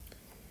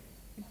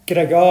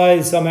G'day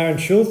guys, I'm Aaron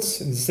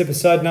Schultz and this is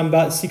episode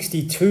number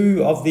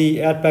 62 of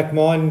the Outback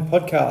Mind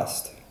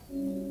Podcast.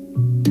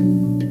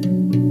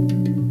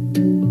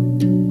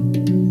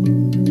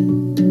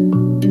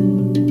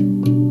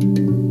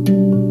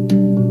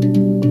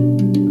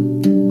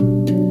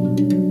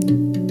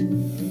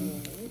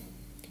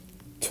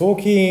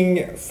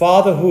 Talking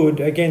fatherhood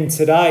again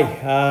today.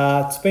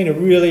 It's been a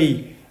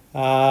really,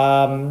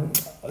 popular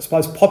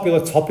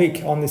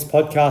topic on this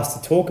podcast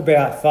to talk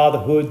about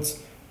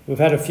fatherhoods. We've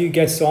had a few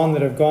guests on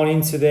that have gone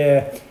into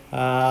their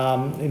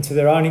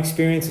own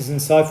experiences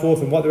and so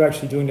forth and what they're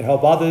actually doing to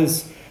help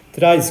others.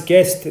 Today's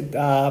guest,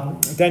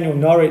 Daniel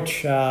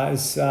Norich,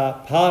 is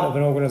part of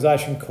an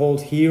organisation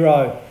called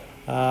Hero,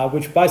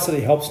 which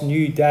basically helps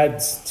new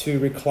dads to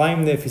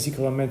reclaim their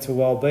physical and mental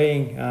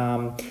well-being.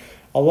 A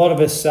lot of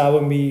us,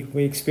 when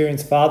we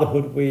experience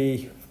fatherhood,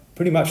 we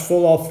pretty much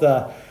fall off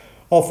the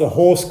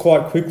horse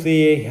quite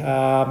quickly.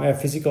 Our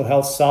physical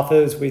health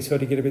suffers. We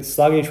sort of get a bit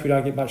sluggish. We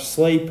don't get much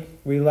sleep.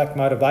 We lack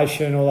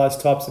motivation, all those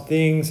types of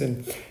things.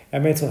 And our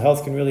mental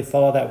health can really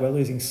follow that. We're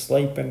losing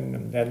sleep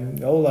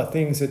and all the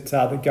things that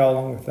go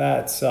along with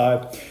that.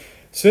 So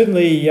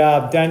certainly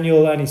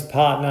Daniel and his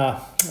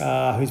partner,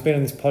 who's been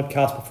on this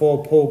podcast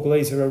before, Paul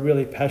Gleaser, are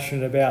really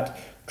passionate about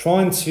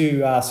trying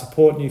to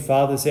support new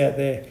fathers out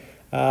there.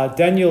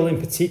 Daniel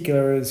in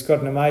particular has got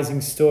an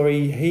amazing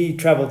story. He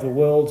travelled the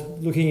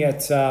world looking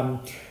at,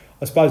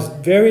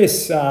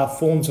 various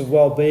forms of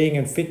well-being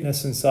and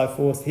fitness and so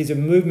forth. He's a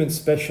movement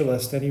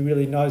specialist and he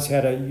really knows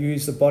how to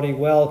use the body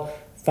well,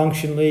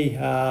 functionally,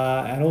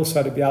 and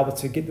also to be able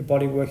to get the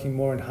body working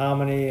more in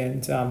harmony.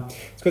 And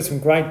he's got some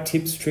great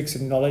tips, tricks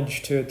and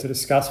knowledge to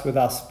discuss with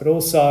us. But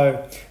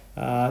also,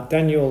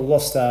 Daniel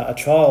lost a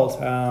child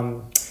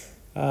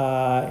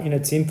in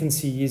its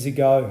infancy years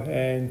ago,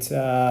 and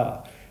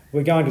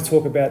we're going to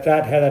talk about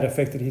that, how that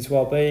affected his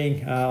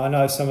well-being. I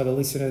know some of the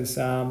listeners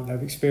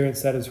have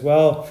experienced that as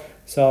well.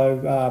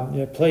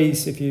 So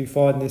please, if you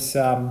find this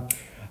a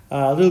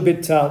little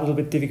bit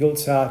difficult,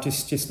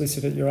 just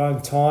listen at your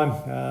own time.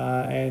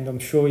 And I'm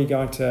sure you're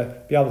going to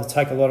be able to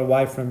take a lot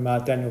away from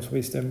Daniel's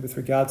wisdom with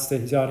regards to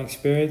his own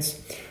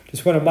experience.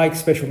 Just want to make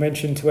special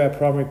mention to our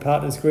primary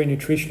partners, Green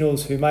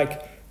Nutritionals, who make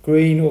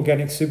green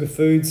organic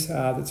superfoods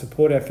that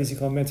support our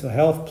physical and mental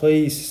health.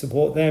 Please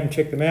support them,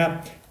 check them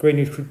out,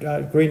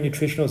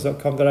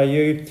 greennutritionals.com.au,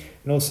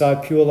 and also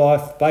Pure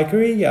Life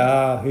Bakery,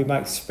 who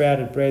makes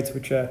sprouted breads,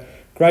 which are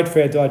great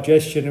for our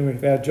digestion, and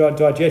if our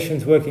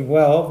digestion's working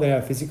well, then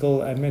our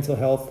physical and mental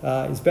health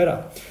is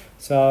better.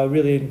 So I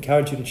really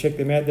encourage you to check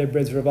them out. Their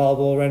breads are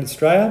available all around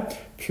Australia,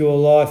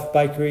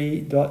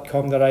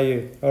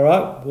 purelifebakery.com.au. All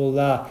right,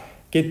 we'll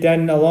get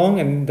Dan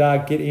along and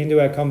get into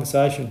our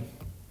conversation.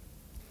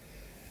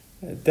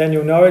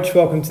 Daniel Norich,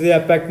 welcome to the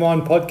Outback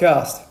Mind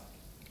Podcast.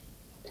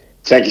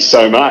 Thank you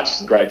so much.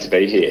 It's great to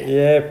be here.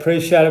 Yeah,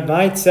 appreciate it,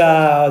 mate.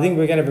 I think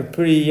we're going to have a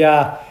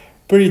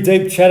pretty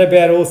deep chat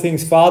about all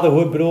things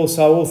fatherhood, but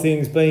also all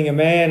things being a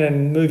man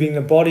and moving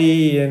the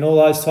body and all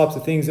those types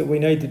of things that we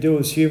need to do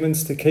as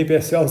humans to keep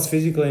ourselves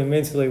physically and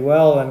mentally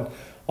well. And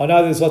I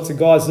know there's lots of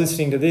guys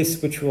listening to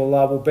this which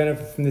will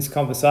benefit from this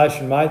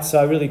conversation, mate.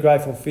 So really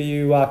grateful for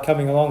you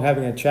coming along,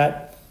 having a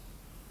chat.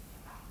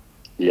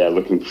 Yeah,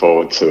 looking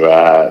forward to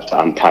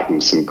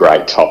unpacking some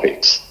great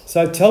topics.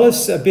 So tell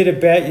us a bit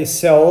about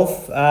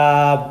yourself,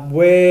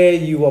 where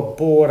you were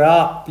brought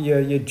up,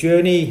 your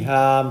journey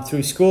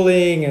through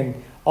schooling,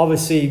 and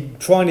obviously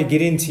trying to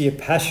get into your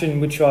passion,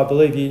 which I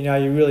believe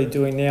you're really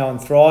doing now and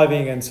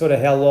thriving, and sort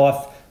of how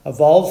life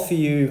evolved for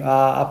you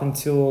up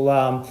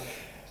until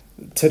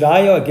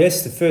today, I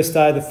guess, the first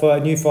day of the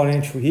new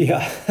financial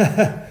year.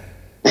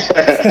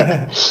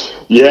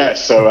 Yeah,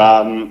 so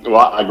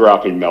I grew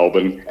up in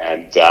Melbourne,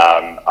 and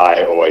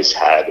I always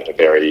had a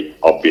very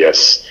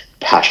obvious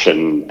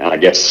passion and I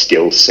guess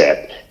skill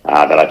set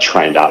that I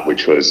trained up,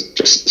 which was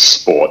just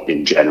sport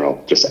in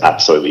general, just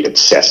absolutely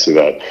obsessed with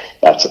it.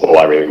 That's all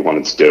I really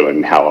wanted to do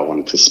and how I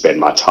wanted to spend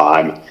my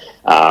time.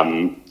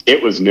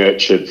 It was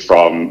nurtured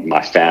from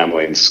my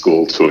family and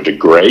school to a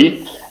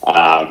degree.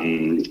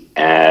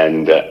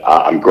 And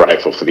I'm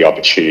grateful for the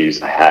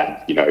opportunities I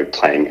had,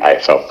 playing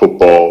AFL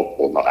football,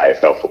 well, not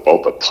AFL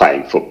football, but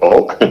playing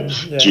football,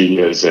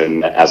 juniors.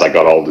 And as I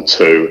got older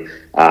too,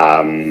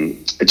 I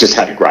just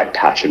had a great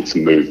passion for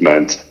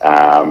movement.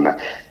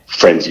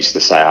 Friends used to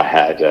say I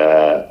had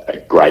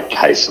a great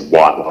case of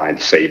white line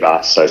fever.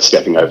 So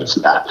stepping over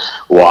that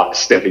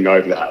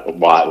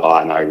white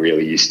line, I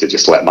really used to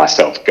just let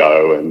myself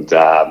go and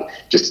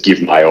just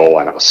give my all.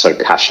 And I was so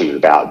passionate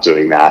about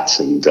doing that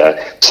and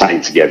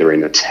playing together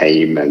in a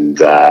team.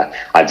 And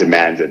I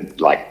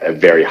demanded like a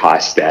very high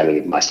standard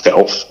of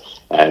myself.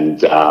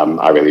 And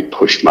I really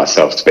pushed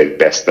myself to be the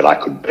best that I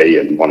could be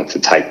and wanted to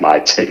take my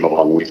team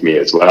along with me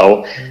as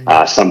well.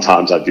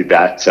 Sometimes I did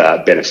that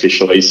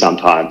beneficially,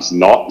 sometimes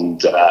not.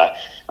 And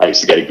I used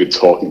to get a good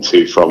talking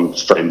to from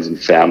friends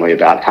and family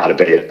about how to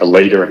be a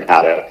leader and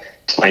how to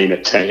play in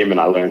a team. And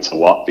I learned a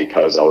lot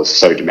because I was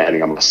so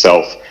demanding on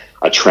myself.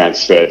 I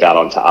transferred that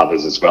onto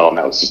others as well. And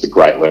that was just a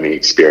great learning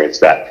experience,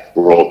 that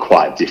we're all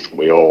quite different.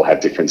 We all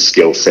have different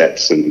skill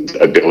sets and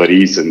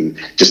abilities, and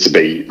just to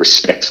be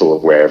respectful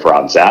of where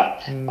everyone's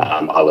at.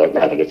 I learned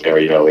that at a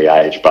very early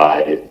age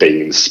by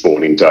being in the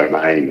sporting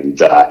domain. And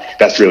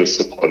that's really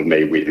supported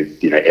me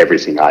with,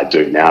 everything I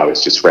do now,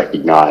 is just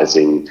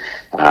recognising,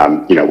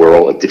 we're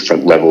all at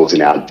different levels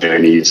in our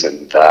journeys,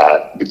 and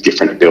with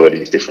different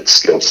abilities, different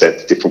skill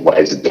sets, different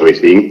ways of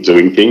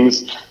doing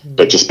things.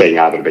 But just being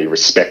able to be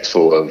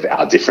respectful of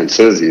our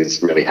differences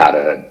is really how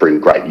to bring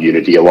great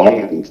unity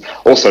along, and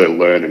also to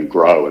learn and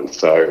grow. And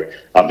so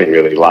I've been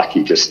really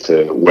lucky just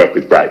to work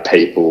with great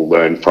people,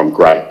 learn from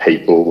great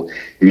people,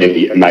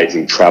 many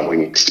amazing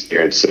travelling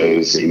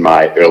experiences in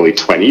my early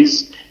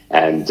 20s,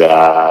 and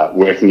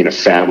working in a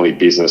family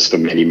business for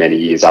many, many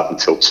years up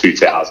until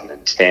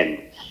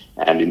 2010.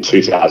 And in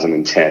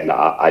 2010,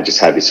 I just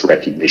had this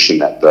recognition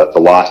that the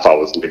life I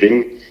was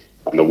living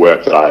and the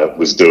work that I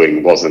was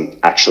doing wasn't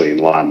actually in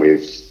line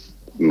with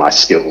my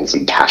skills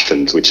and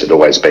passions, which had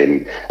always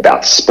been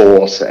about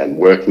sport and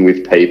working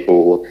with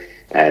people,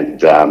 and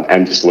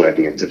just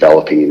learning and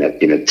developing in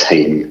a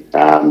team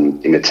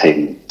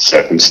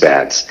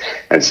circumstance.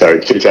 And so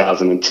in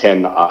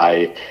 2010,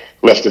 I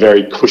left a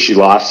very cushy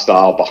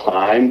lifestyle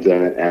behind,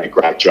 and a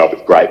great job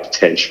with great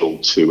potential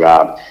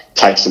to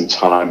take some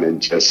time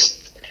and just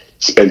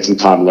spend some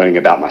time learning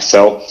about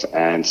myself,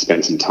 and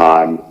spend some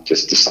time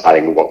just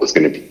deciding what was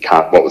going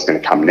to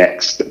come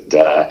next. And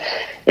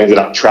ended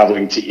up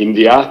traveling to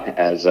India,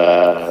 as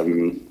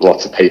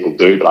lots of people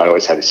do, but I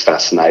always had this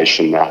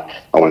fascination that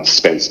I wanted to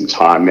spend some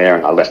time there.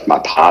 And I left my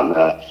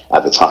partner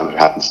at the time, who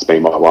happens to be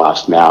my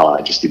wife now.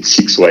 I just did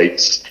 6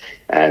 weeks,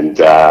 and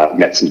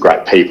met some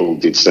great people,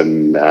 did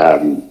some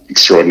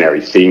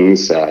extraordinary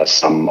things,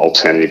 some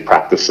alternative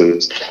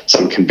practices,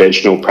 some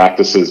conventional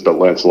practices, but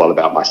learned a lot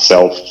about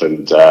myself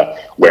and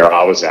where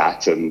I was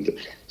at. And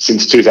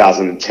since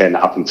 2010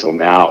 up until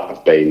now,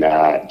 I've been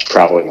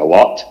traveling a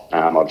lot.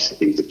 Obviously,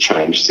 things have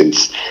changed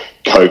since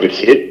COVID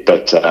hit,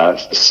 but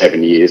for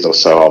 7 years or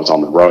so, I was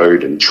on the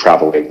road and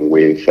traveling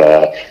with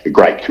a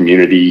great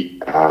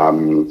community,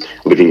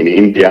 living in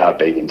India,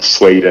 being in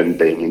Sweden,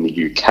 being in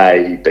the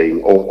UK,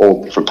 being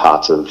all different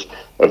parts of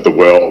the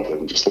world,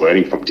 and just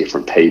learning from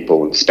different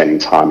people and spending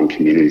time in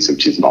communities,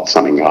 which is not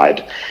something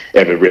I'd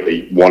ever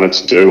really wanted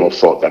to do or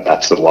thought that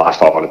that's the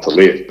life I wanted to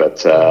live.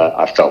 But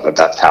I felt that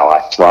that's how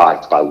I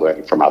thrived, by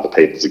learning from other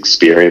people's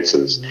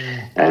experiences.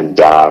 And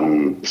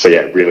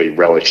really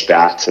relished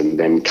that. And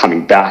then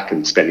coming back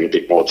and spending a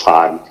bit more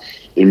time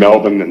in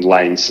Melbourne and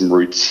laying some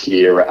roots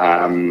here,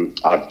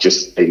 I've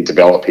just been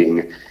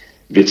developing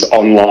this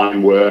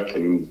online work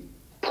and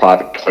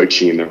private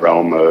coaching in the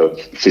realm of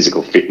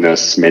physical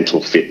fitness,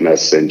 mental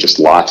fitness, and just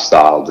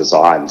lifestyle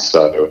design.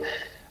 So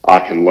I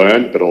can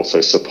learn, but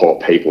also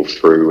support people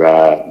through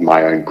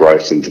my own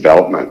growth and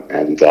development.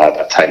 And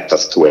that takes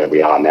us to where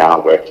we are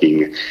now,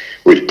 working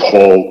with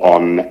Paul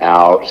on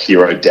our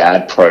Hero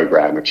Dad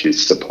program, which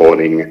is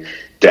supporting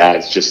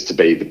dads just to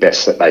be the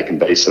best that they can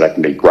be, so they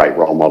can be great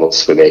role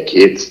models for their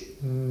kids.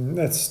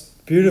 That's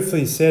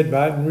beautifully said,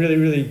 mate. And really,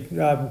 really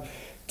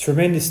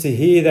tremendous to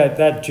hear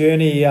that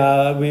journey.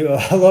 A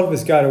lot of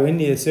us go to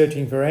India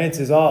searching for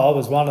answers. I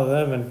was one of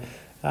them, and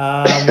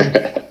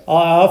I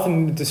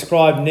often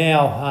describe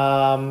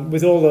now,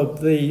 with all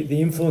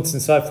the influence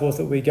and so forth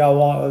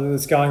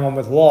that's going on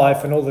with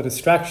life and all the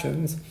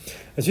distractions,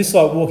 it's just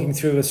like walking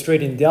through a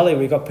street in Delhi.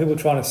 We've got people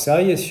trying to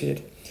sell you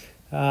shit.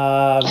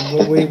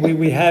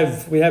 We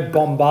have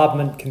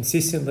bombardment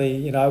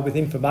consistently, with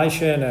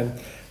information and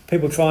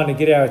people trying to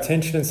get our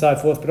attention and so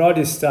forth. But I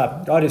just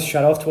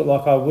shut off to it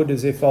like I would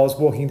as if I was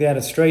walking down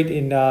a street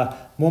in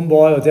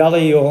Mumbai or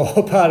Delhi or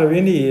part of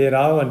India,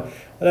 and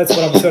that's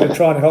what I'm sort of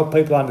trying to help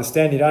people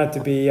understand. You don't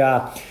have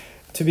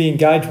to be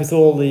engaged with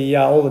all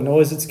the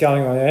noise that's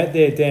going on out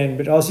there, Dan.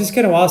 But I was just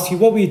going to ask you,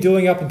 what were you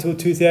doing up until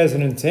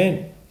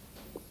 2010?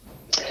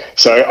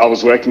 So I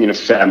was working in a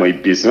family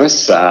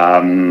business,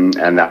 and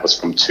that was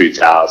from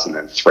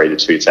 2003 to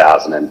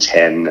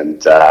 2010.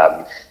 And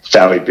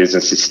family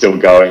business is still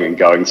going and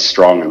going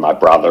strong. And my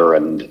brother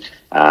and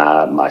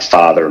my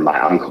father and my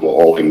uncle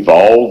were all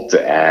involved.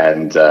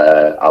 And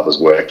I was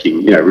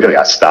working, really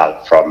I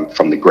started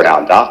from the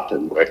ground up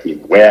and working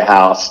in the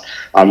warehouse,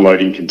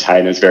 unloading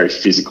containers, very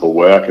physical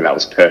work. And that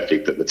was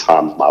perfect at the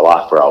time of my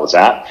life where I was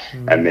at.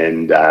 And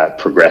then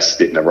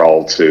progressed in the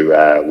role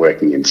to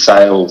working in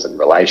sales and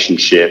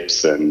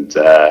relationships, and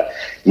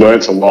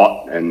learnt a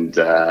lot. And,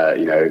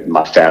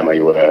 my family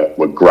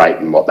were great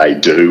in what they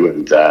do.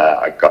 And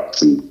I got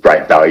some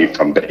great value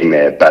from being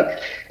there,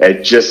 but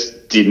it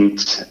just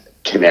didn't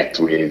connect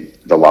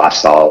with the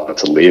lifestyle I wanted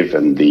to live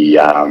and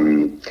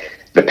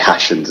the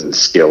passions and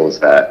skills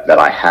that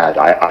I had.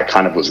 I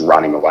kind of was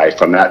running away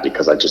from that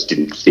because I just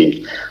didn't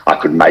think I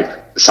could make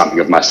something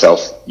of myself,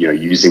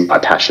 using my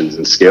passions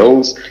and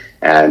skills.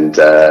 And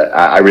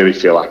I really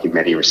feel like in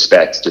many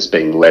respects, just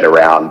being led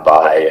around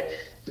by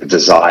the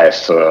desire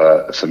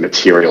for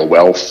material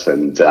wealth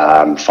and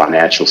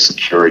financial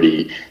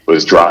security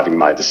was driving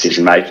my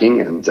decision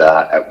making. And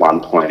at one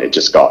point it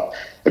just got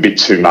a bit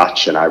too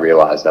much, and I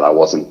realized that I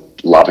wasn't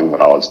loving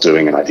what I was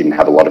doing, and I didn't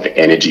have a lot of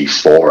energy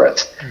for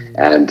it.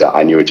 And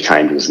I knew a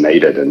change was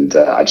needed, and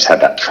I just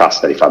had that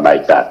trust that if I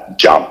make that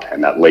jump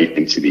and that leap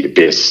into the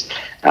abyss,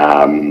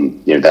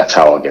 that's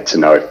how I'll get to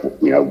know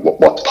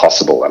what's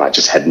possible. And I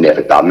just had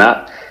never done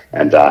that,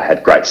 and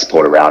had great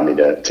support around me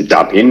to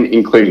jump in,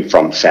 including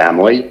from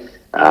family.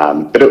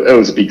 But it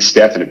was a big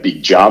step and a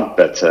big jump,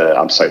 but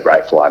I'm so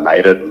grateful I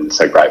made it, and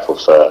so grateful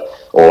for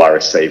all I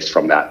received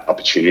from that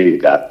opportunity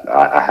that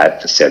I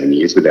had for 7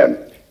 years with them.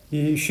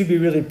 You should be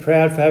really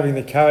proud for having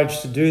the courage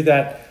to do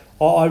that.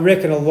 I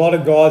reckon a lot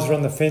of guys are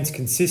on the fence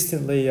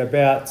consistently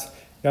about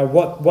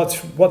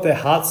what their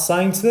heart's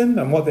saying to them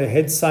and what their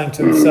head's saying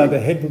to them. So their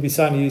head will be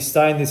saying to you,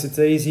 stay in this, it's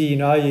easy,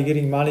 you're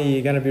getting money,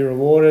 you're going to be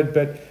rewarded,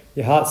 but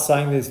your heart's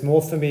saying there's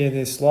more for me in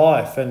this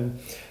life. And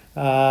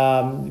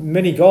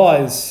many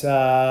guys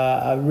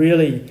are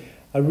really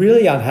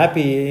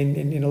unhappy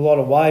in a lot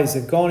of ways.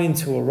 They've gone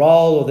into a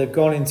role, or they've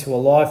gone into a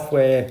life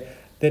where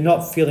they're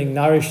not feeling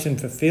nourished and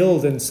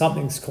fulfilled, and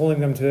something's calling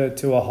them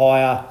to a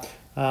higher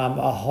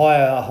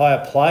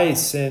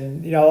place.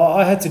 And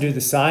I had to do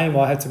the same.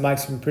 I had to make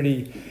some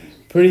pretty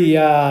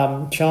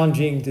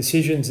challenging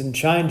decisions and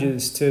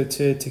changes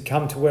to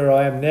come to where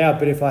I am now.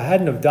 But if I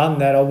hadn't have done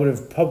that, I would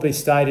have probably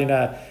stayed in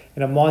a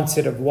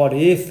mindset of what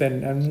if,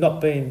 and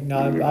not been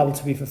able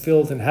to be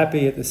fulfilled and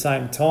happy at the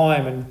same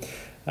time. And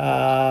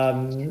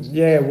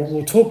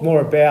we'll talk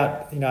more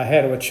about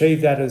how to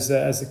achieve that as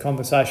the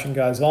conversation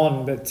goes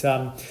on. But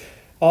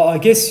I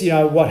guess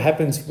what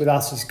happens with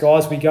us as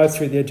guys, we go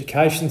through the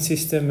education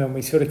system and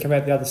we sort of come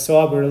out the other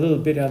side. We're a little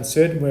bit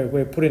uncertain.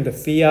 We're put into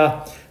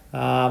fear.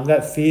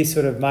 That fear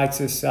sort of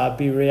makes us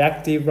be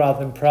reactive rather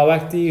than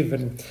proactive,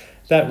 and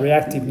that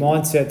reactive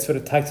mindset sort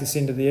of takes us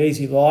into the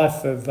easy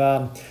life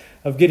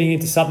of getting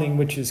into something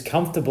which is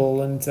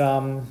comfortable. And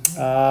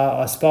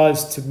I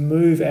suppose to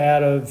move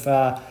out of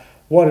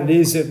what it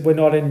is that we're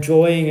not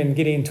enjoying and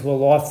getting into a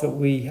life that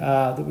we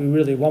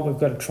really want, we've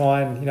got to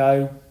try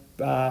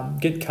and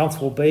get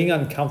comfortable being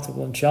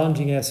uncomfortable and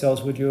challenging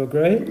ourselves. Would you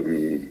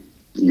agree?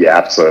 Yeah,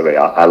 absolutely.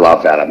 I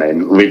love that. I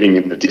mean, living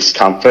in the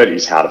discomfort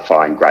is how to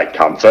find great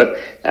comfort,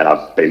 and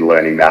I've been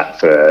learning that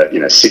for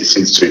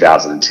since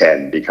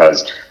 2010,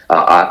 because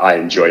I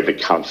enjoy the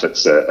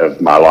comforts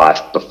of my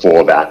life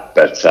before that,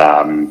 but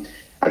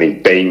I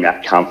think being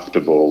that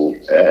comfortable,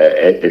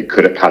 it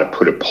could have kind of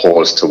put a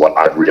pause to what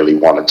I really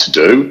wanted to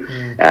do.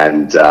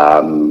 And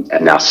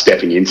now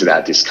stepping into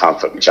that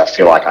discomfort, which I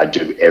feel like I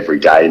do every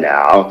day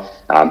now,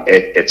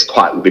 it's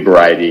quite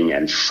liberating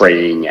and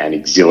freeing and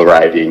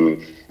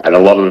exhilarating. And a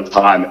lot of the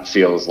time it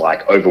feels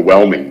like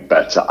overwhelming,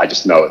 but I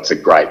just know it's a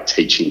great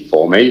teaching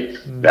for me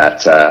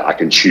that I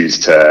can choose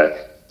to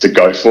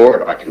go for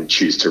it. I can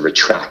choose to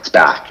retract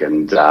back.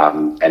 And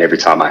every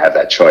time I have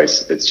that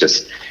choice, it's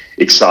just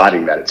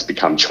exciting that it's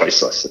become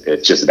choiceless.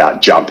 It's just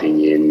about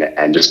jumping in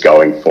and just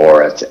going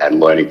for it and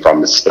learning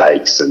from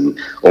mistakes and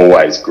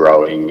always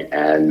growing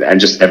and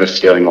just never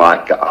feeling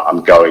like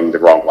I'm going the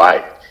wrong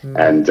way.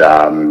 And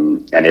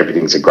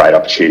everything's a great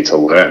opportunity to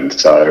learn.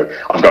 So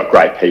I've got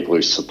great people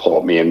who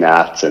support me in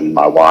that, and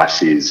my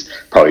wife is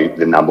probably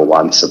the number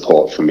one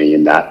support for me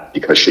in that,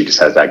 because she just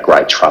has that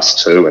great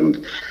trust too.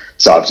 And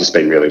so I've just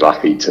been really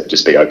lucky to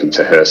just be open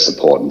to her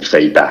support and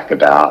feedback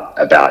about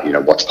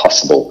what's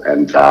possible,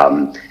 and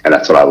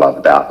that's what I love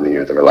about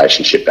the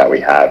relationship that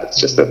we have. It's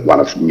just one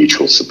of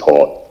mutual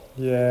support.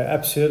 Yeah,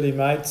 absolutely,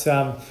 mate.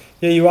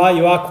 You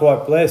are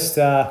quite blessed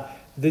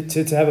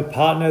to have a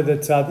partner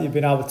that you've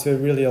been able to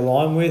really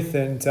align with,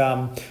 and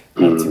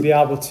to be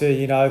able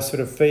to sort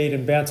of feed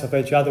and bounce off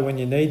each other when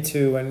you need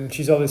to. And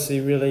she's obviously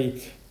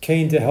really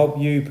keen to help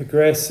you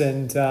progress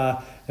and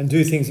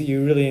do things that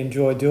you really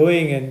enjoy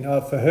doing. And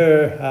for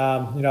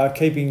her,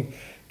 keeping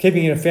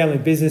in a family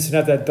business and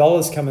have that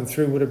dollars coming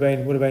through would have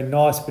been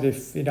nice. But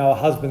if a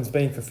husband's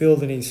being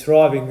fulfilled and he's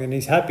thriving and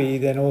he's happy,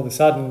 then all of a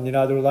sudden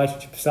the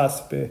relationship starts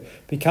to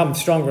become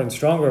stronger and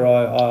stronger.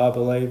 I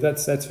believe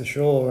that's for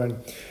sure. And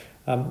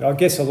I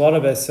guess a lot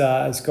of us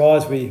as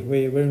guys,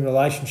 we're in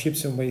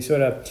relationships and we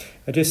sort of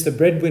are just the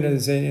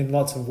breadwinners in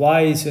lots of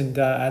ways, and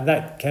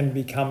that can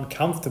become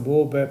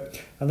comfortable. But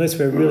unless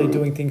we're really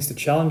doing things to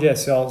challenge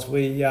ourselves,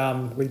 we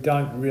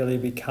don't really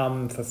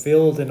become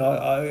fulfilled. And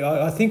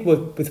I think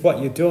with what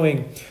you're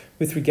doing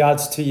with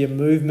regards to your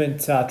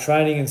movement,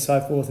 training and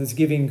so forth, is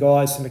giving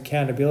guys some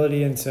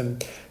accountability and some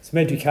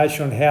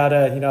education on how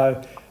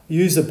to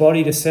use the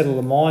body to settle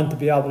the mind, to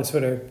be able to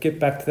sort of get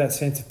back to that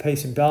sense of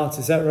peace and balance.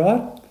 Is that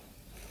right?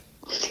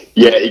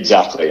 Yeah,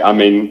 exactly. I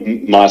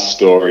mean, my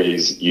story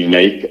is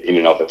unique in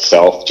and of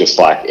itself, just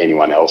like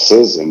anyone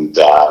else's. And,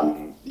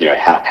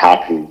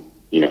 how can,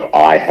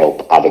 I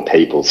help other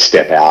people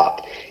step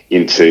out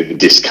into the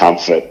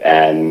discomfort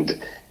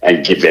and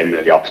and give them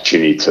the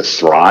opportunity to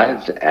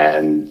thrive.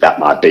 And that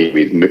might be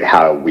with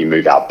how we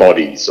move our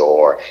bodies,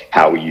 or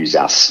how we use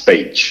our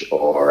speech,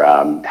 or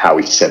how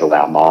we settle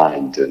our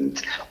mind, and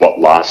what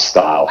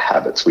lifestyle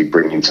habits we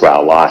bring into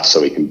our life,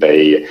 so we can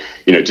be,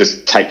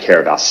 just take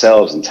care of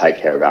ourselves and take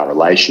care of our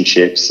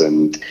relationships,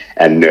 and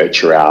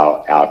nurture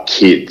our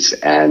kids.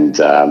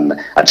 And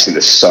I just think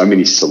there's so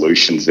many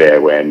solutions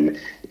there when,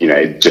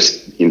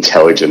 just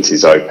intelligence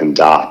is opened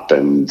up,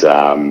 and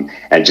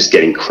just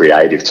getting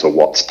creative to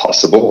what's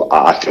possible.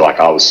 I feel like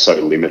I was so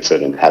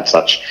limited and had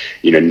such,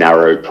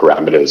 narrow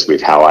parameters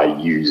with how I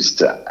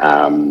used,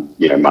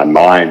 my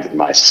mind and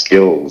my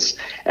skills.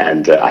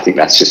 And I think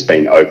that's just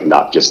been opened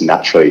up just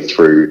naturally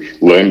through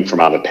learning from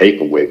other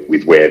people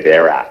with where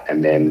they're at,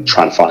 and then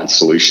trying to find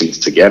solutions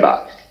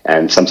together.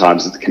 And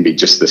sometimes it can be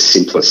just the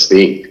simplest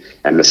thing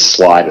and the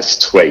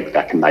slightest tweak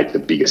that can make the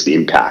biggest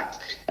impact.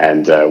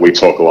 And we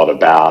talk a lot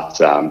about,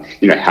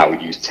 how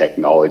we use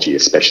technology,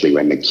 especially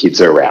when the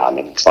kids are around.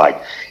 And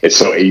it's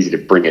so easy to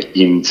bring it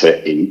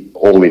in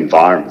all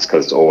environments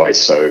because it's always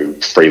so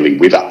freely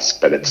with us.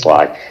 But it's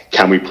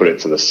can we put it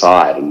to the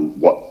side, and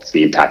what's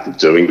the impact of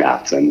doing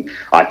that? And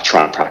I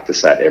try and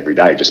practice that every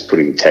day, just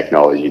putting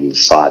technology to the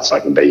side so I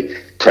can be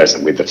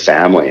present with the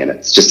family. And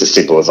it's just as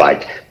simple as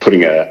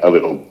putting a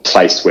little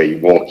place where you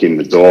walk in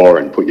the door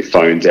and put your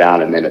phone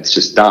down, and then it's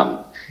just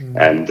done.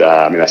 And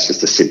that's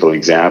just a simple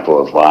example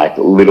of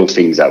little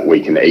things that we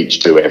can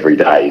each do every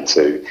day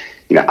to,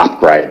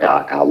 upgrade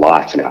our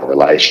life and our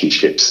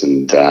relationships,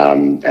 and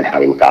how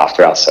we look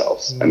after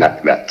ourselves. And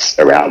that's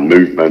around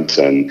movement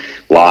and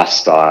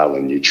lifestyle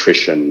and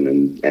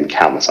nutrition and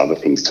countless other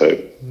things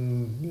too.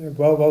 Yeah,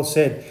 well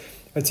said.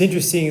 It's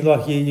interesting,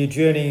 you're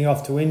journeying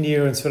off to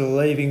India and sort of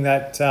leaving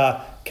that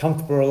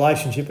comfortable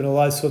relationship and all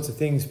those sorts of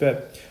things,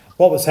 but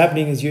what was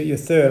happening is your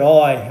third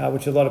eye,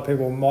 which a lot of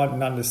people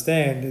mightn't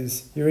understand,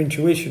 is your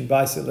intuition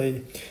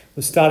basically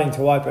was starting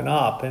to open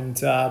up. And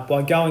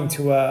by going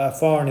to a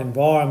foreign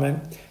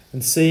environment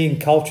and seeing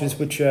cultures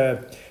which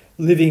are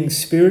living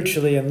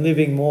spiritually and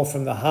living more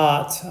from the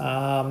heart,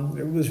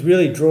 it was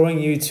really drawing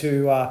you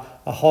to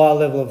a higher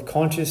level of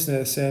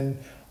consciousness. And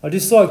I'd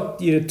just like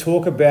you to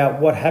talk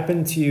about what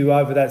happened to you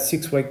over that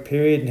 6-week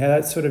period and how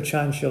that sort of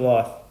changed your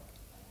life.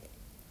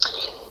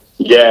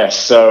 Yeah,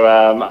 so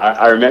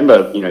I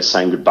remember,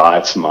 saying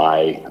goodbye to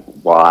my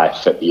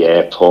wife at the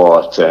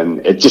airport,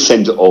 and it just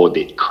seemed all a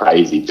bit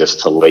crazy just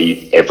to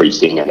leave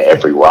everything and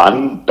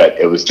everyone, but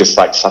it was just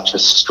such a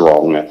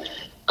strong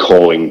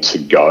calling to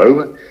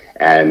go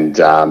and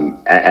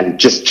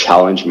just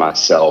challenge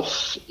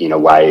myself in a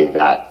way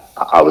that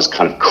I was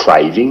kind of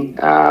craving.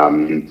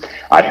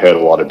 I'd heard a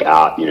lot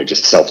about,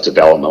 just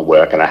self-development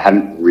work, and I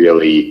hadn't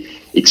really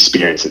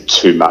experienced it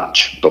too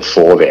much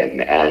before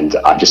then. And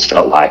I just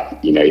felt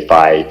if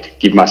I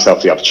give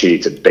myself the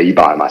opportunity to be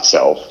by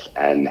myself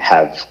and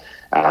have,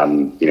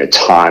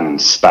 time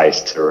and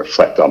space to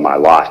reflect on my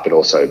life, but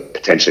also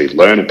potentially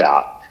learn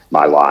about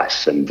my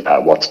life and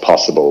what's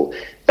possible,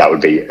 that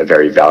would be a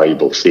very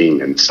valuable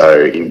thing. And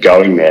so in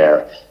going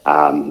there,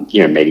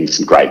 meeting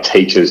some great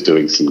teachers,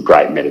 doing some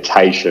great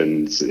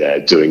meditations,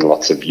 doing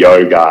lots of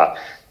yoga,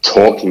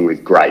 talking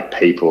with great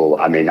people.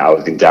 I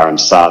was in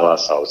Dharamsala,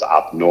 so I was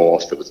up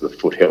north. It was the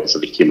foothills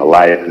of the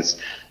Himalayas.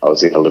 I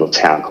was in a little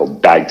town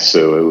called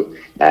Bagsu,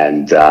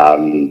 and,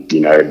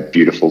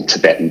 beautiful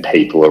Tibetan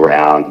people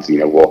around,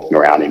 walking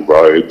around in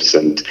robes.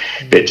 And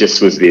there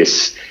just was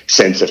this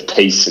sense of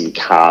peace and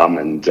calm.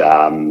 And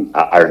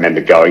I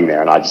remember going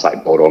there, and I just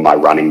bought all my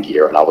running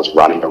gear, and I was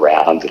running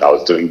around, and I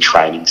was doing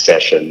training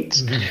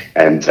sessions,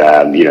 and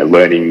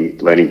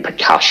learning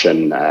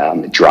percussion.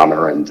 I'm a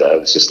drummer, and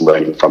was just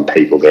learning from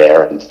people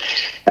there. And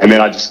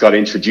then I just got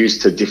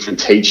introduced to different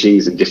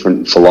teachings and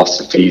different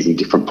philosophies and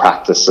different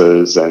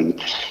practices.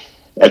 And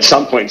at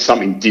some point,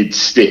 something did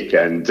stick,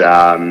 and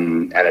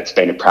it's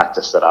been a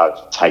practice that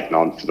I've taken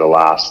on for the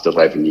last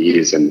 11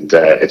 years, and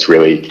it's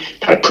really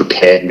kind of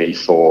prepared me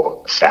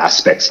for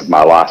aspects of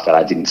my life that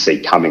I didn't see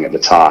coming at the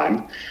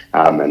time,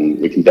 and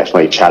we can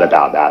definitely chat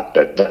about that.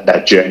 But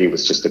that journey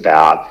was just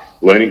about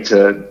learning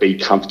to be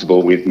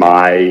comfortable with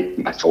my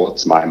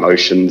thoughts, my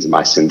emotions,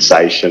 my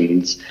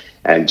sensations,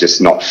 and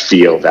just not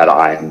feel that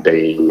I am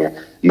being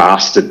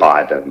mastered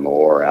by them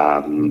or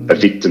a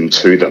victim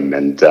to them.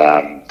 And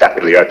that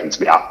really opens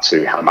me up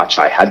to how much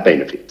I had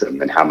been a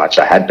victim and how much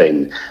I had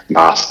been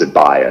mastered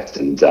by it.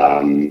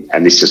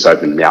 And this just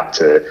opened me up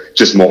to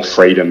just more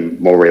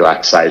freedom, more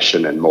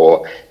relaxation, and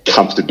more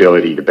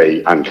comfortability to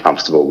be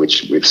uncomfortable,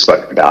 which we've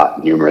spoken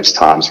about numerous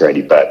times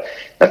already. But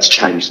that's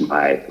changed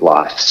my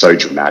life so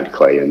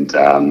dramatically. And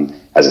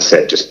as I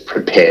said, just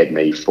prepared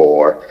me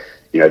for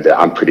the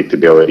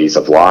unpredictabilities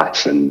of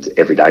life, and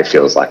every day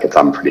feels like it's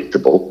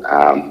unpredictable.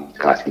 And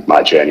I think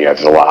my journey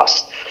over the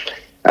last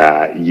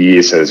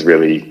years has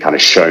really kind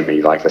of shown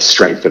me the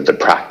strength of the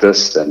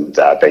practice and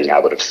being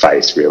able to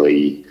face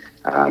really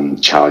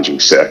challenging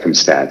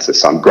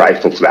circumstances. So I'm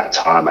grateful for that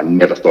time. I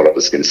never thought it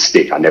was going to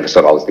stick. I never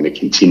thought I was going to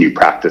continue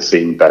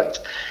practicing,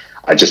 but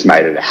I just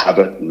made it a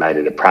habit and made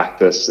it a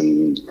practice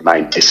and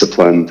remained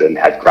disciplined and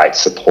had great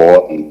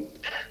support. And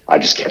I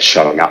just kept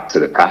showing up to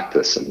the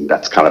practice. And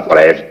that's kind of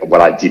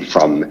what I did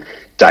from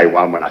day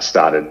one when I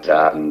started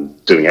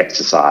doing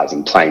exercise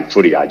and playing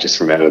footy. I just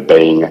remember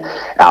being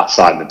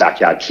outside in the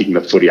backyard, kicking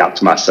the footy up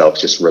to myself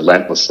just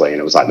relentlessly. And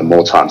it was like the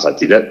more times I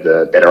did it,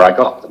 the better I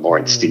got, the more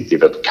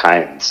instinctive it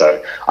became.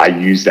 So I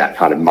used that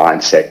kind of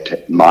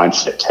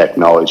mindset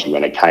technology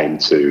when it came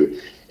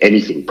to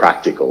anything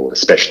practical,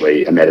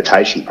 especially a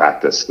meditation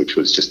practice, which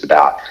was just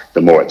about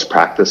the more it's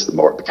practiced, the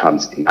more it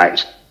becomes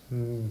innate.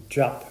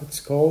 Jup,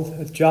 it's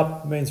called.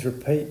 Jup means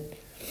repeat.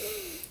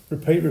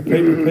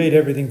 Repeat,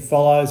 everything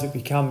follows. It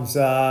becomes,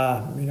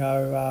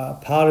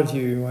 part of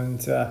you.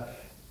 And,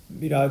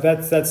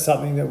 that's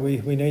something that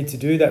we need to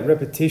do, that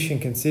repetition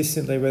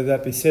consistently, whether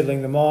that be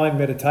settling the mind,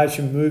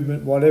 meditation,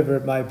 movement, whatever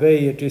it may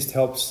be. It just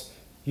helps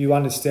you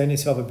understand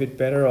yourself a bit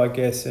better, I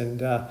guess,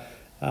 and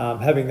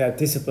having that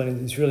discipline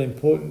is really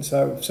important.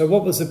 So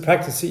what was the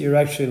practice that you're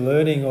actually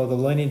learning, or the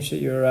lineage that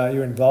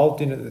you're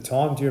involved in at the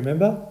time? Do you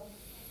remember?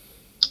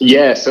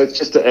 Yeah, so it's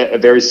just a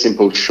very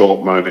simple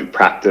short moment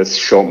practice,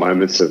 short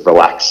moments of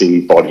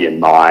relaxing body and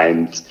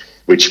mind,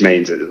 which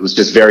means that it was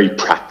just very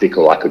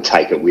practical. I could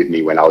take it with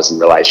me when I was in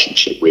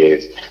relationship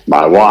with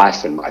my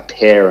wife and my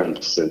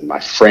parents and my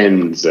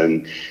friends,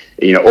 and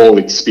all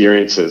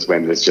experiences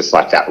when there's just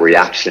like that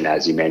reaction,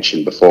 as you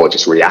mentioned before,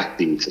 just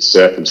reacting to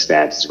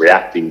circumstances,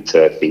 reacting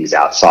to things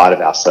outside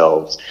of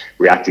ourselves,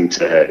 reacting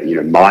to,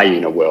 my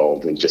inner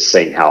world, and just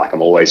seeing how like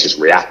I'm always just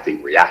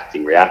reacting.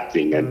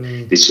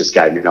 And this just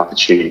gave me an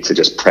opportunity to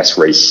just press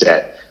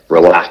reset,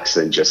 relax,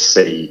 and just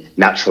see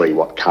naturally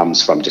what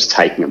comes from just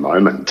taking a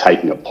moment,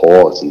 taking a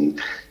pause,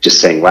 and just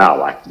seeing, wow,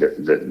 like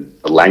the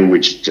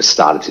language just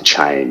started to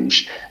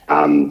change.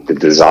 The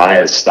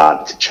desires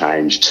started to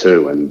change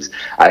too. And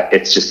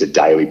it's just a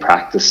daily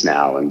practice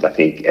now. And I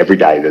think every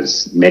day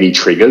there's many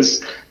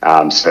triggers.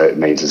 So it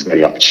means there's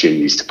many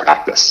opportunities to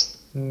practice.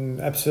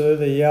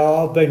 Absolutely. Yeah,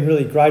 I've been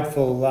really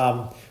grateful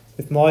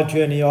with my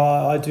journey.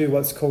 I do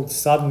what's called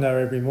sadhana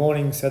every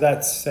morning. So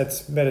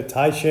that's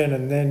meditation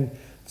and then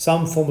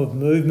some form of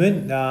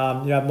movement.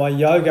 My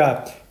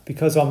yoga,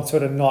 because I'm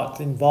sort of not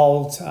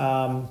involved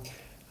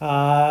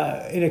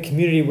in a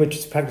community which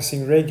is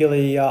practicing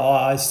regularly,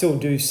 I still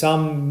do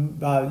some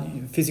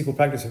physical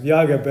practice of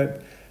yoga,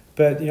 but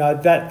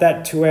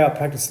that 2 hour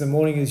practice in the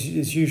morning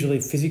is usually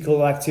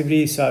physical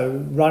activity.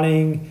 So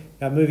running,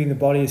 moving the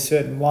body a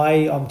certain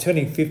way. I'm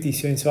turning 50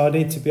 soon, so I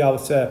need to be able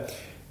to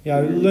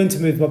learn to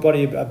move my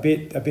body a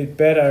bit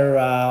better.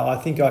 I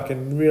think I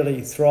can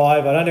really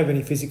thrive. I don't have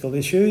any physical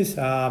issues.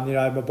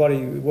 My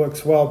body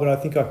works well, but I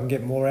think I can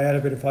get more out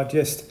of it if I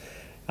just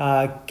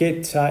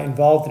get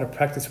involved in a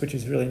practice which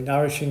is really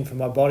nourishing for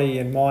my body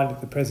and mind at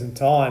the present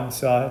time.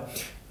 So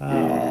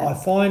I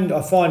find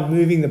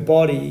moving the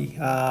body,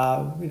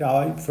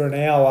 for an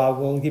hour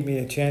will give me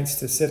a chance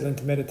to settle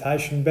into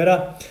meditation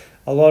better.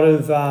 A lot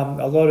of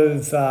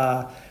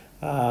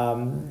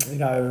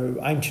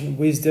ancient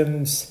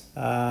wisdoms,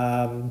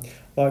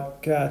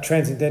 like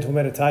transcendental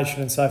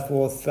meditation and so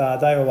forth,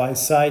 they always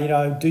say,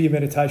 do your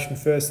meditation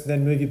first and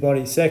then move your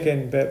body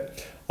second.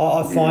 But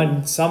I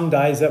find some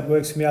days that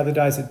works for me, other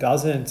days it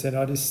doesn't. And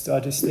I just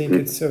think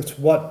it's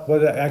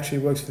what actually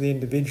works for the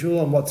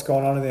individual and what's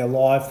going on in their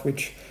life,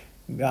 which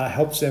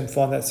helps them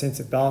find that sense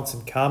of balance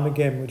and calm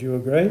again. Would you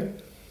agree?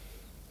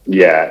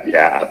 Yeah,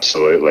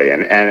 absolutely.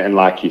 And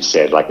like you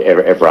said, like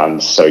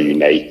everyone's so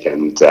unique,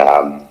 and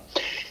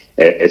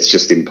it's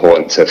just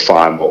important to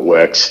find what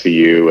works for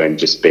you and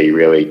just be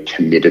really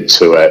committed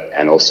to it.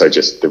 And also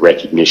just the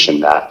recognition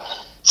that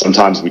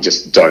sometimes we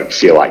just don't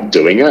feel like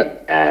doing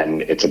it,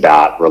 and it's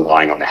about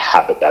relying on the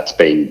habit that's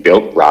being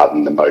built rather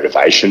than the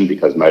motivation,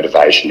 because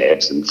motivation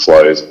ebbs and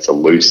flows. It's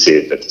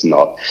elusive. It's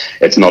not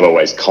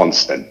always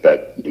constant.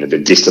 But the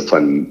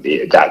discipline,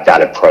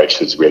 that approach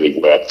has really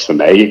worked for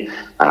me,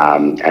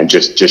 and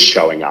just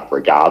showing up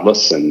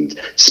regardless, and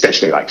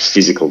especially like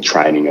physical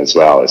training as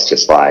well. It's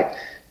just like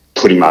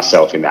putting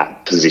myself in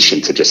that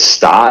position to just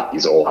start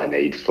is all I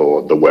need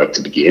for the work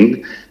to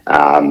begin.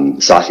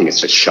 So I think it's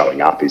just showing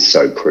up is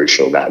so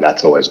crucial.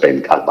 That's always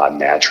been kind of my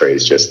mantra,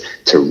 is just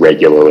to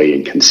regularly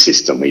and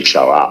consistently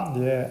show up.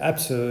 Yeah,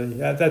 absolutely.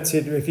 Yeah, that's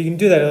it. If you can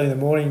do that early in the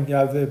morning,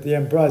 the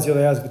ambrosial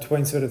hours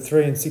between sort of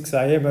 3 and 6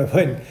 a.m. are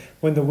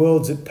when the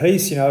world's at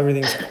peace,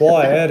 everything's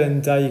quiet,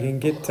 and you can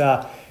get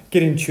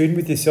in tune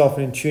with yourself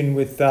and in tune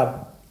with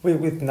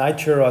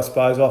nature, I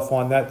suppose. I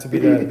find that to be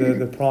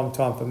the prime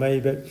time for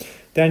me. But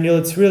Daniel,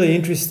 it's really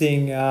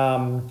interesting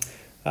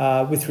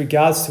with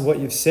regards to what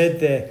you've said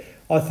there.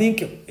 I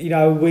think,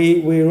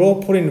 we're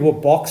all put into a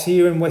box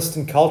here in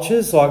Western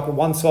cultures, like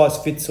one size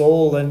fits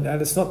all, and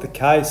it's not the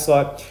case.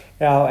 Like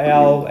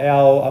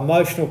our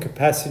emotional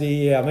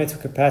capacity, our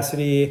mental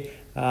capacity,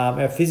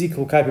 our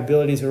physical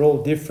capabilities are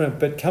all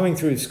different, but coming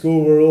through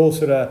school, we're all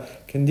sort of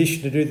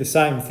conditioned to do the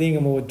same thing,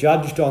 and we're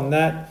judged on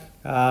that.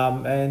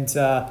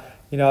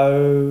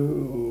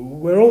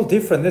 We're all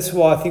different. That's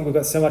why I think we've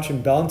got so much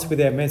imbalance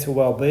with our mental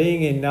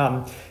well-being in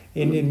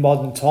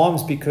modern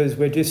times, because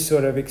we're just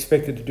sort of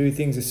expected to do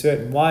things a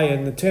certain way.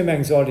 And the term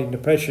anxiety and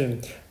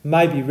depression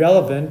may be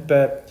relevant,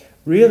 but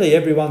really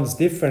everyone's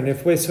different.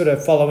 If we're sort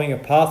of following a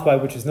pathway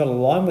which is not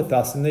aligned with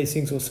us, and these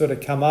things will sort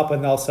of come up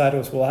and they'll say to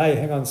us, well, hey,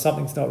 hang on,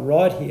 something's not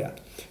right here.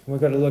 And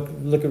we've got to look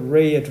at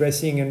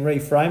readdressing and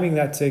reframing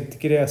that to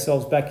get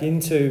ourselves back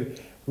into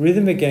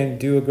rhythm again.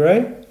 Do you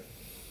agree?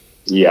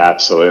 Yeah,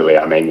 absolutely.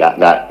 I mean,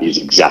 that is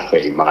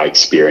exactly my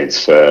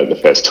experience for the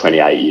first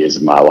 28 years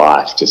of my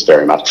life, just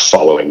very much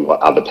following what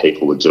other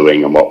people were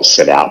doing and what was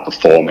set out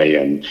before me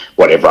and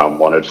what everyone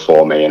wanted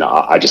for me. And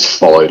I just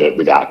followed it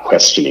without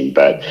questioning.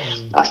 But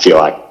I feel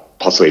like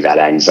possibly that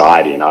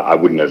anxiety, and I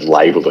wouldn't have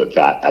labeled it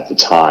that at the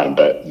time,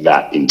 but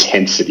that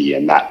intensity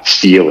and that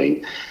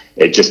feeling,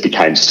 it just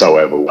became so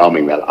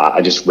overwhelming that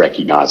I just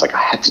recognized like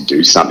I had to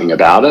do something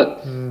about it.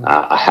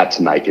 I had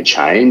to make a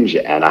change,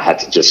 and I had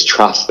to just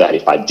trust that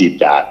if I did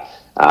that,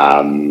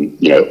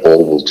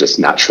 all will just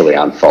naturally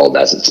unfold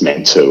as it's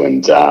meant to.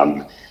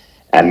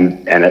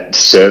 And it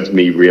served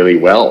me really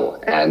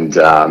well. And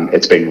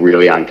it's been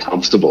really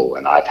uncomfortable,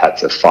 and I've had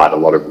to fight a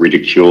lot of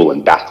ridicule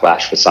and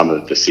backlash for some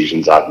of the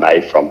decisions I've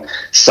made from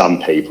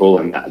some people,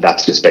 and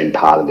that's just been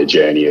part of the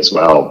journey as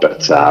well.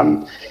 But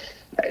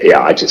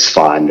I just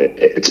find that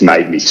it's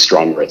made me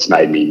stronger. It's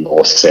made me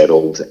more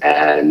settled,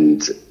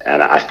 and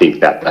I think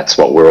that's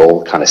what we're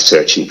all kind of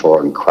searching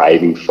for and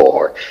craving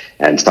for.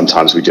 And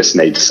sometimes we just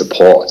need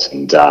support.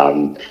 And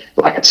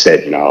like I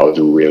said, I was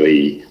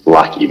really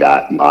lucky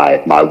that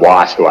my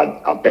wife, who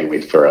I've been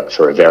with for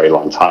a very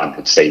long time,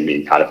 had seen me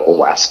in kind of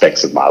all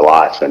aspects of my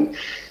life, and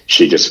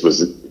she just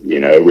was,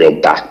 a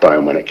real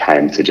backbone when it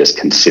came to just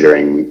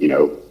considering,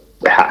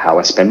 how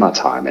I spend my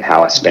time and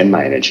how I spend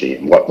my energy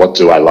and what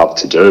do I love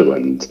to do.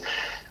 And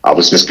I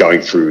was just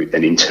going through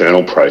an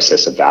internal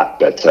process of that,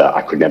 but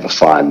I could never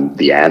find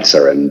the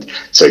answer. And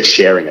so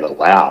sharing it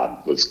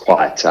aloud was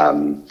quite,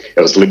 it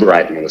was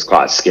liberating. It was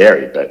quite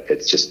scary, but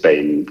it's just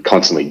been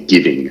constantly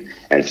giving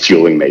and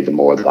fueling me the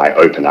more that I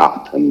open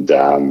up. And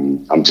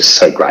I'm just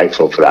so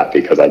grateful for that,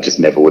 because I just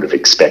never would have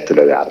expected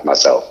it out of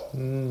myself.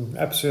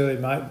 Absolutely,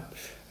 mate.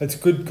 It's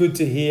good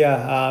to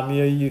hear.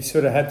 You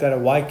sort of had that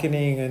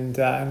awakening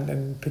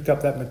and picked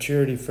up that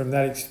maturity from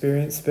that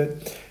experience.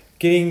 But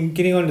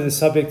getting onto the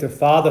subject of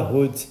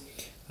fatherhood,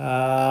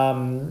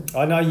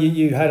 I know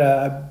you had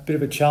a bit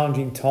of a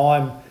challenging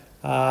time.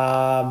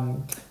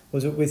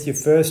 Was it with your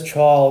first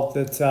child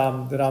that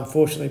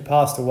unfortunately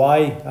passed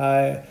away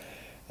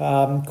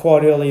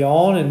quite early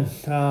on? And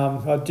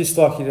I'd just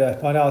like you to,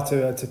 I know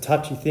it's a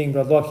touchy thing,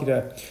 but I'd like you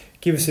to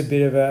give us a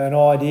bit of an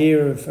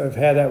idea of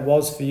how that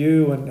was for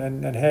you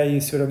and how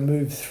you sort of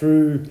moved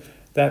through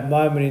that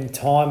moment in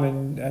time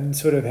and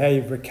sort of how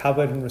you've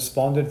recovered and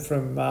responded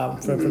from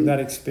that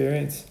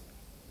experience.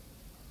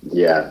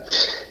 Yeah,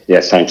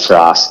 thanks for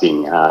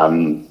asking.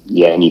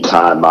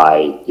 Anytime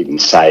I even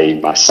say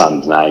my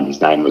son's name, his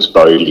name was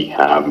Bodhi,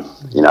 I'm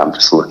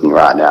just looking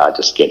right now, I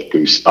just get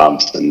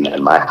goosebumps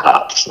and my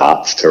heart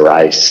starts to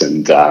race.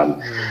 And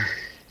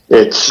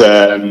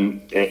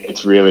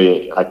it's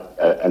really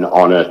an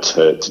honour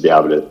to be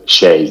able to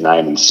share his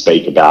name and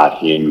speak about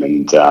him,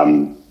 and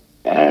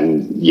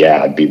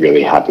I'd be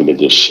really happy to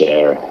just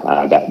share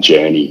that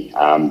journey.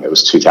 It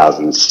was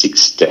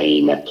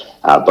 2016.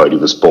 Bodhi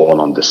was born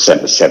on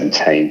December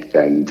 17th,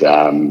 and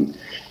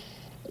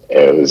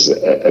it was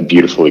a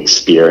beautiful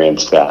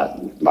experience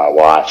that my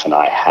wife and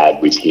I had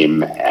with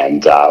him,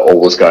 and all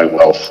was going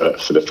well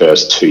for the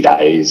first 2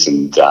 days.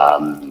 And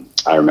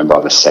I remember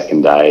on the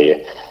second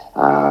day,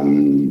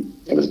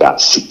 it was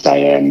about 6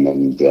 a.m.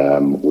 and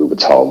we were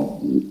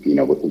told,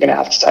 we're going to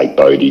have to take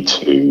Bodhi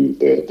to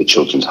the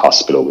children's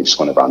hospital. We just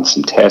want to run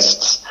some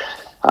tests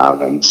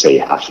and see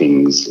how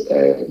things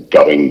are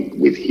going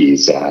with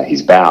his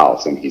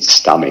bowels and his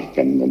stomach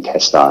and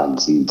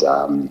intestines.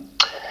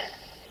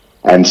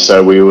 And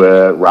so we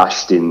were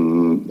rushed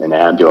in an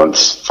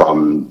ambulance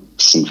from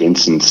St.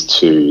 Vincent's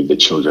to the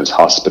children's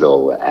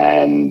hospital,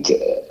 and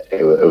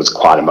it was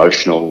quite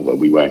emotional.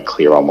 We weren't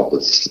clear on what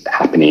was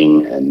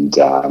happening, and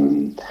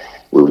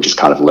we were just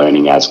kind of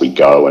learning as we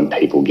go, and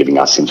people giving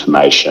us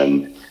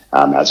information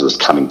as it was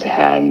coming to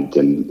hand.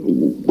 And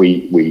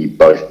we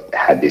both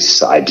had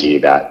this idea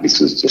that this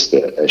was just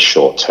a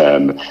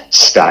short-term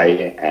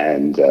stay,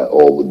 and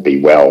all would be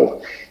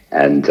well.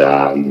 And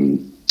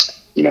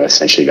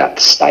essentially that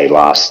stay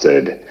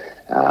lasted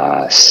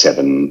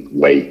 7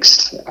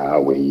 weeks.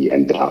 We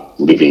ended up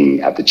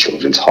living at the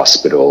children's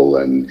hospital,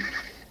 and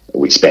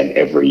we spent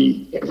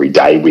every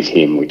day with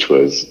him, which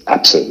was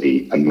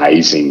absolutely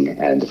amazing.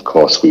 And of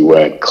course, we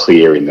weren't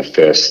clear in the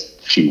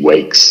first few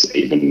weeks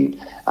even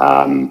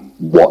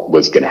what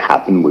was going to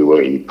happen. We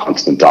were in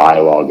constant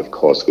dialogue, of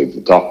course, with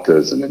the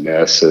doctors and the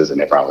nurses, and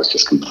everyone was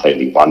just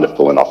completely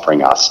wonderful and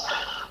offering us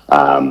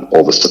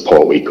all the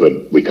support we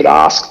could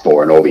ask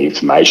for and all the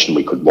information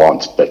we could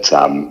want. But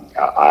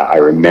I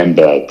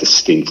remember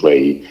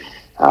distinctly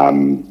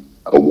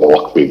a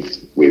walk with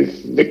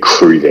the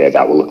crew there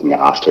that were looking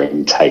after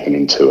him, taken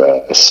into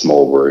a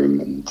small room,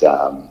 and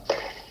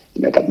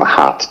that my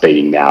heart's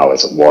beating now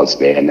as it was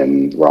then,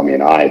 and Romy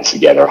and I are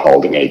together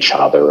holding each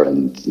other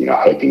and,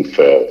 hoping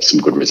for some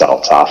good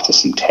results after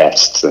some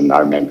tests. And I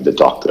remember the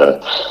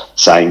doctor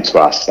saying to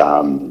us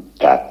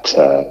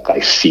that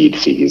they feared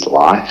for his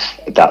life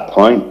at that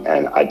point.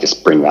 And I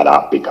just bring that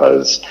up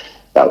because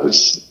that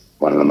was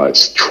one of the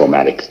most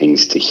traumatic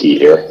things to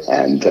hear.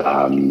 And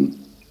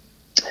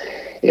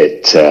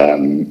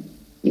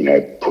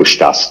it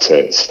pushed us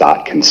to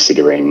start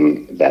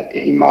considering that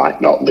he might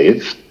not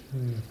live.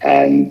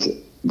 And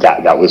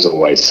that was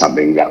always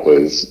something that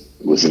was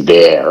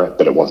there,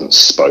 but it wasn't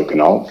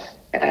spoken of.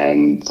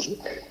 And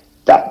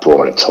that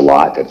brought it to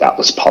light that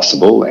was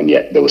possible. And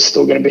yet there was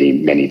still going to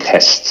be many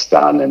tests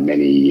done and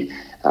many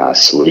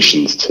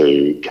solutions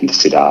to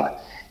consider.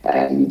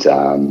 And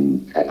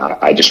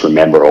I just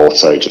remember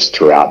also just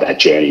throughout that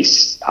journey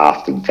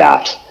after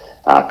that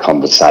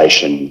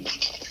conversation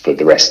for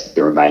the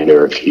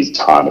remainder of his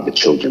time at the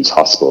Children's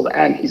Hospital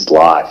and his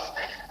life,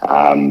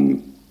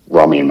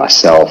 Romy and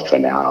myself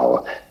and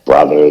our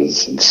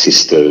brothers and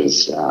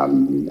sisters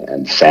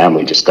and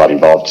family just got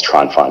involved to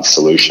try and find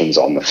solutions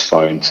on the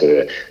phone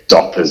to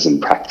doctors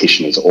and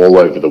practitioners all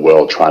over the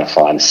world trying to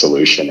find a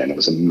solution. And it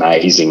was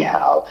amazing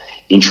how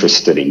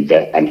interested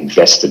and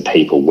invested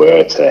people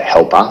were to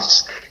help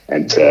us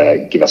and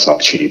to give us an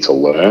opportunity to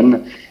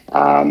learn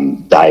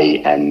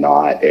day and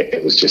night.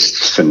 It was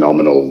just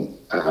phenomenal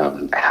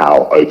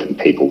how open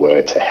people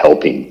were to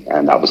helping.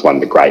 And that was one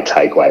of the great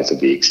takeaways of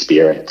the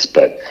experience.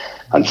 But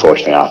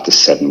unfortunately, after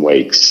 7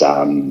 weeks,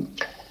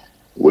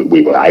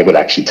 we were able to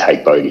actually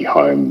take Bodhi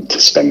home to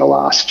spend the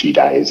last few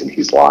days of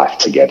his life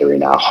together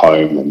in our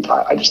home. And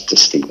I just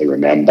distinctly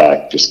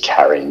remember just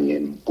carrying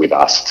him with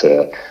us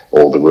to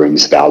all the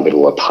rooms of our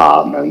little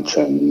apartment.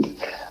 And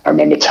I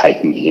remember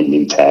taking him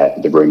into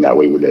the room that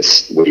we were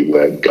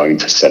going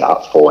to set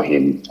up for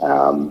him,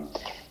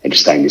 and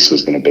just saying this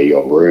was going to be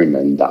your room.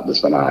 And that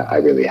was when I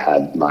really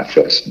had my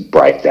first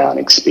breakdown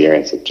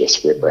experience of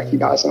just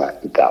recognising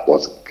that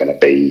wasn't going to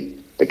be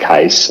the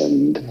case,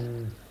 and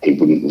he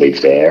wouldn't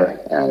live there,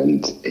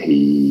 and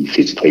he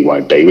physically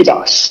won't be with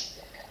us.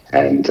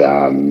 And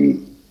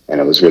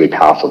it was really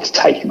powerful to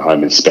take him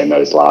home and spend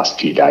those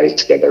last few days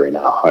together in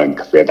our home,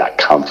 because we had that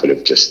comfort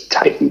of just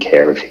taking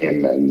care of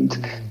him and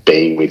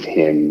being with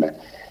him.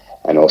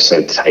 And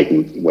also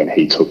when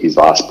he took his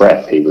last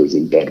breath, he was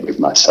in bed with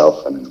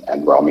myself and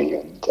Romy,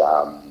 and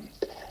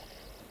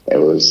it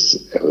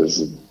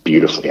was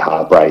beautifully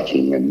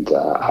heartbreaking. And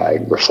I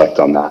reflect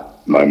on that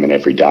moment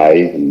every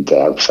day, and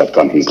reflect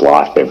on his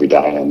life every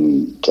day,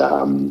 and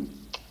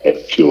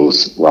it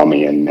fuels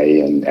Romy and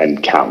me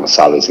and countless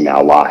others in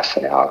our life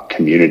and our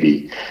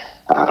community,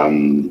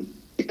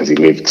 because he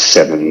lived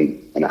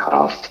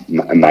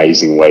 7.5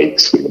 amazing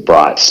weeks with a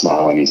bright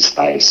smile on his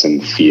face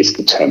and fierce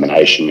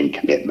determination and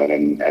commitment,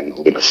 and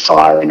lit a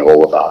fire in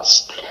all of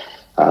us.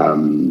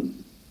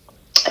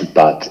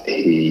 But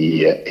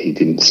he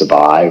didn't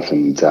survive,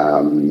 and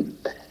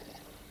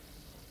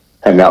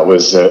that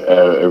was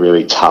a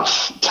really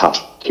tough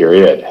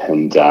period.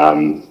 And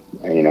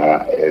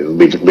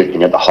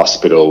living at the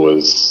hospital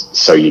was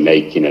so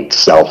unique in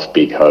itself,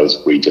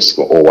 because we just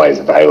were always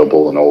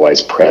available and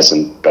always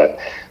present, but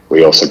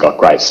we also got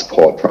great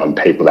support from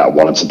people that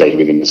wanted to be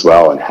with him as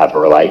well and have a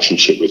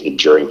relationship with him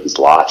during his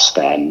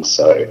lifespan.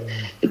 So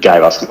it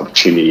gave us an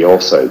opportunity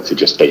also to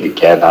just be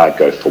together,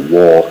 go for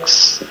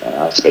walks.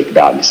 I speak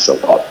about this a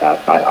lot,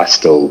 that I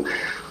still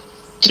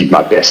did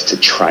my best to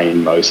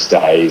train most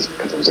days,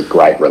 because it was a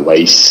great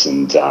release,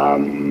 and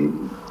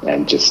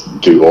just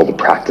do all the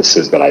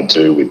practices that I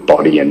do with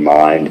body and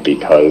mind,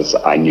 because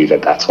I knew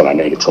that that's what I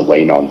needed to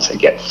lean on to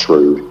get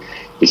through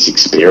this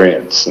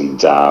experience.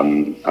 And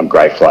I'm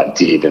grateful I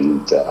did,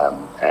 and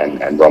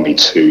Romy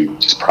too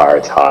just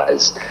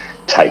prioritised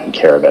taking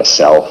care of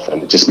herself,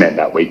 and it just meant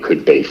that we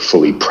could be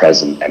fully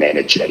present and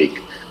energetic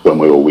when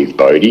we were with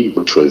Bodhi,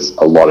 which was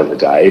a lot of the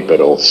day,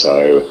 but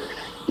also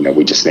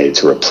we just needed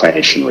to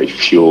replenish and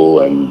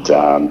refuel. And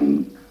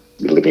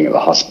living at the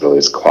hospital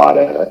is quite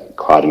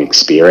an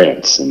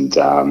experience. And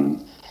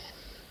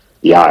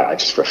I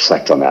just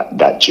reflect on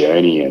that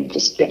journey and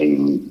just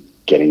getting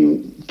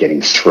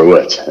through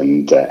it,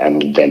 and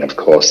then of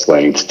course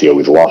learning to deal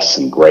with loss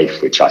and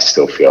grief, which I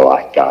still feel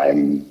like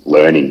I'm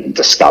learning and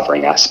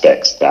discovering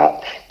aspects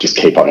that just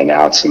keep on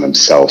announcing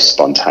themselves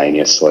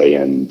spontaneously.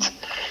 And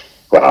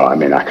well, I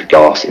mean, I could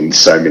go off in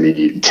so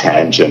many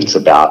tangents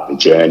about the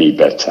journey,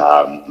 but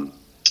a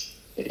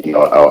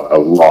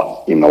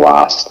lot in the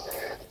last,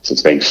 so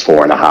it's been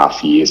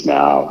 4.5 years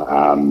now.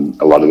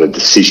 A lot of the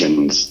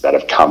decisions that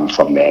have come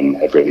from then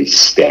have really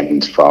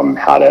stemmed from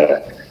how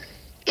to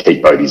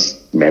keep Bodhi's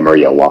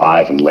memory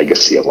alive and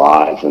legacy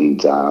alive,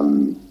 and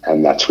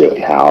that's really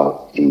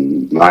how,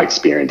 in my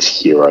experience,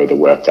 Hero, the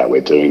work that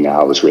we're doing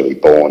now, was really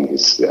born,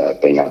 is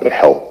being able to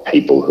help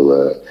people who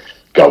are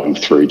going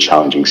through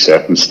challenging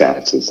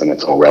circumstances. And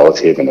it's all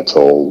relative and it's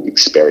all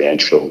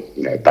experiential,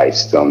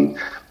 based on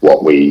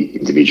what we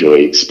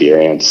individually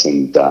experience.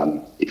 And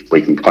if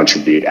we can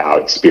contribute our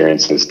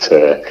experiences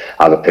to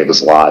other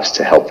people's lives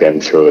to help them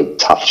through a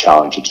tough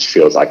challenge, it just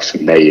feels like, for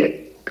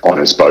me,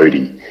 honours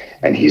Bodhi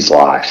and his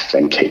life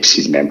and keeps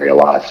his memory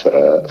alive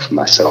for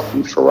myself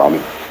and for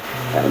Romy.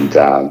 And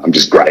I'm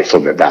just grateful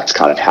that that's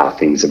kind of how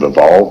things have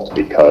evolved,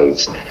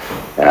 because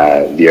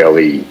the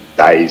early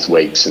days,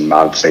 weeks and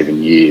months,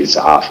 even years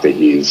after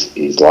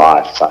his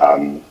life,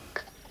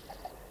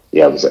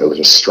 it was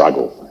a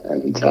struggle.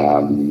 And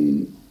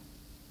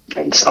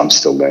so I'm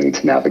still learning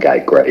to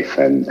navigate grief,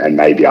 and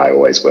maybe I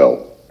always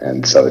will.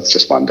 And so it's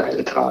just one day at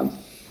a time.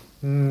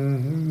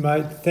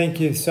 Mate, thank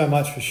you so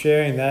much for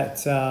sharing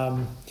that.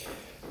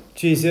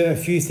 A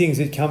few things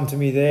had come to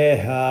me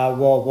there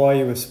while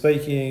you were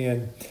speaking,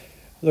 and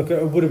look,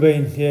 it would have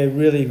been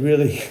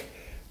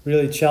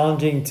really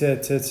challenging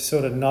to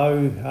sort of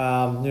know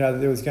that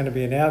there was going to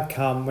be an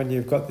outcome when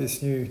you've got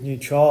this new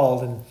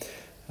child, and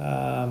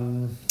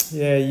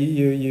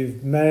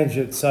you've managed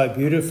it so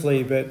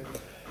beautifully, but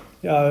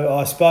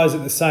I suppose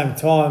at the same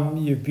time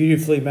you've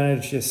beautifully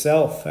managed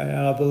yourself, and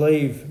I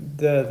believe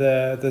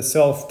the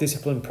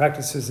self-discipline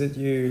practices that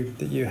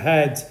you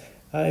had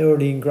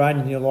already ingrained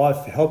in your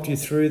life helped you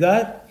through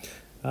that,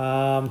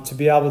 to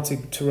be able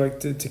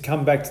to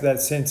come back to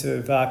that sense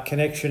of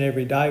connection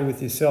every day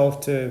with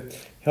yourself, to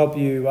help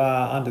you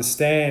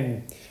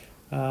understand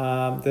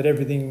that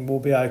everything will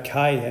be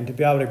okay, and to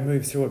be able to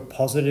move through it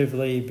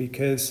positively,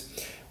 because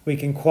we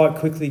can quite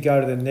quickly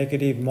go to the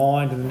negative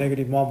mind, and the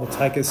negative mind will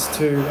take us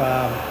to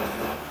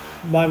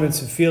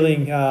moments of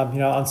feeling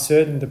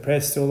uncertain,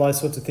 depressed, all those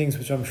sorts of things,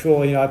 which I'm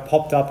sure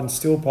popped up and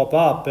still pop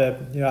up. But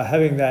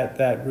having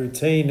that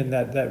routine and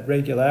that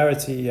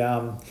regularity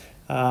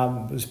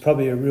was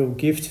probably a real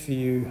gift for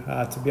you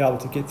to be able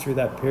to get through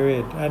that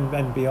period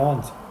and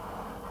beyond.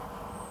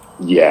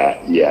 Yeah,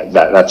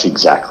 that's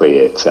exactly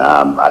it.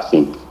 I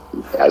think,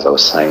 as I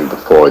was saying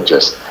before,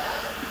 just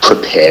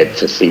prepared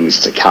for things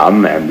to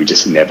come, and we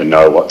just never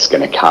know what's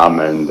going to come.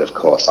 And of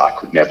course, I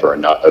could never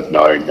have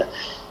known,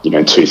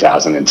 in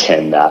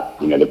 2010, that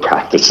the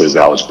practices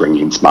that I was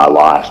bringing into my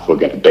life were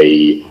going to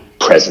be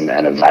present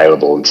and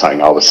available, and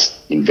something I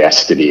was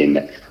invested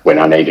in when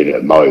I needed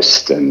it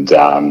most. And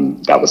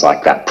that was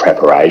like that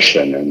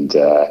preparation. And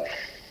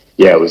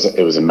it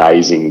was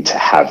amazing to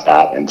have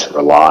that and to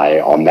rely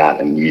on that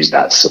and use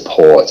that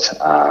support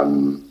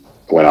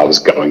when I was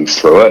going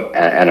through it.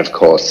 And of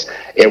course,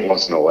 it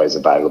wasn't always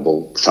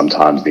available.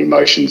 Sometimes the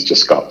emotions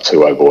just got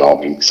too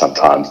overwhelming.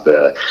 Sometimes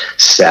the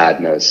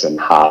sadness and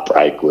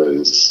heartbreak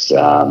was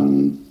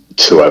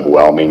too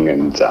overwhelming.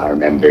 And I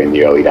remember in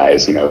the early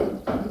days,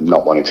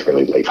 not wanting to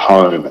really leave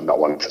home and not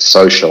wanting to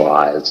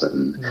socialise.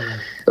 And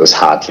it was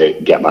hard to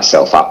get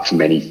myself up for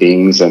many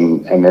things.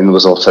 And then there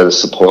was also the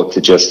support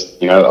to just,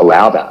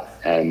 allow that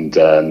and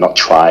not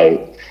try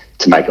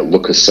to make it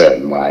look a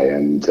certain way.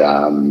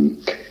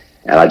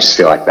 And I just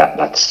feel like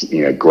that's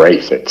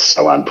grief. It's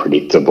so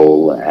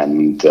unpredictable,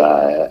 and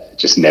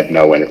just never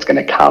know when it's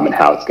going to come and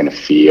how it's going to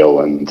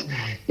feel. And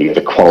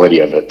the quality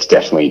of it's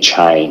definitely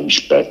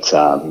changed, but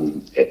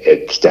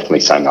it's definitely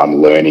something I'm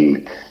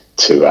learning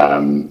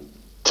to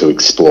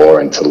explore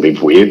and to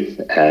live with.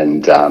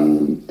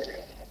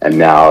 And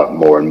now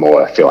more and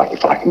more, I feel like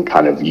if I can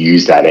kind of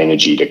use that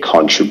energy to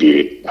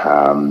contribute,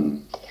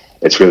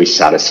 it's really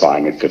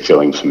satisfying and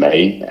fulfilling for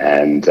me.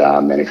 And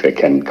if it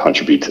can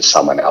contribute to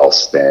someone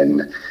else,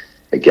 then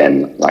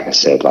again, like I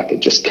said,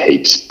 it just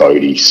keeps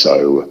Bodhi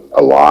so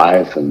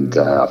alive. And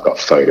I've got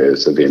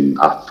photos of him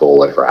up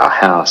all over our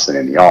house and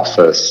in the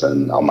office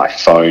and on my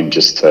phone,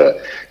 just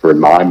to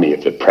remind me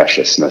of the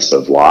preciousness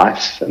of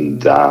life.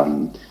 And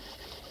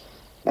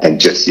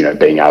just,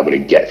 being able to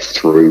get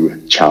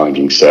through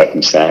challenging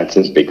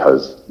circumstances,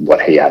 because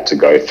what he had to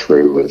go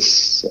through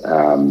was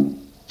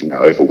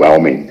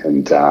overwhelming,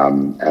 and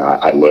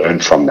I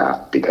learned from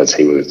that, because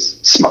he was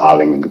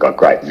smiling, and we've got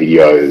great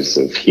videos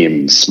of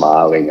him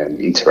smiling and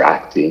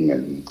interacting,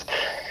 and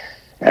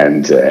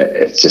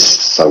it's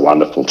just so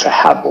wonderful to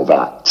have all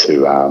that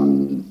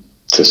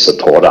to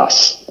support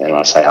us. And when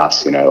I say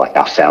us, like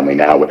our family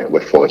now, we're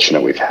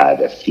fortunate. We've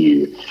had a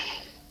few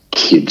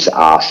kids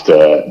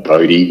after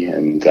Bodhi,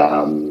 and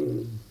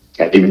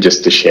even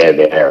just to share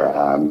there,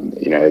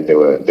 there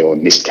were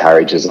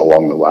miscarriages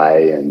along the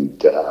way,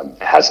 and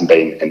it hasn't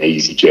been an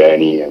easy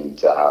journey,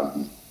 and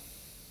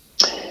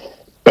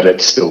but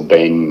it's still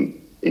been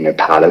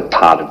part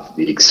of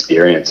the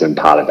experience and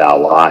part of our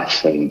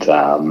life, and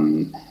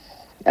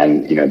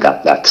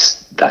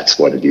that's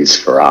what it is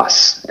for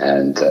us.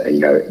 And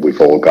we've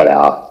all got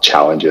our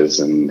challenges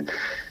and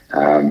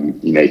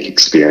unique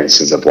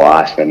experiences of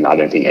life, and I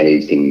don't think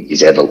anything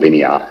is ever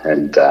linear,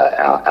 and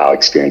our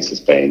experience has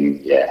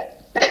been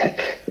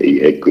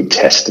a good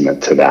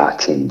testament to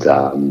that. And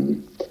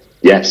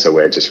so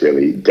we're just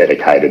really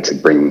dedicated to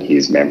bringing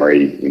his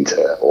memory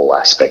into all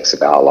aspects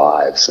of our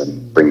lives,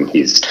 and bring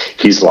his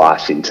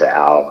life into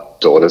our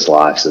daughters'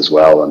 lives as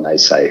well. And they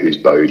say, who's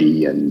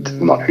Bodhi?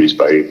 And not who's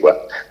Bodhi,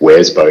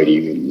 where's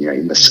Bodhi?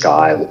 In the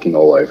sky, looking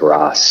all over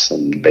us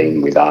and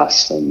being with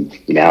us and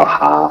in our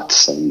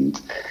hearts.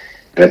 And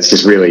it's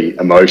just really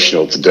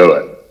emotional to do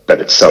it,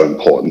 but it's so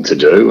important to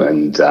do.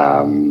 And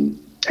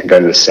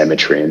going to the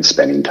cemetery and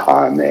spending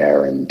time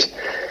there, and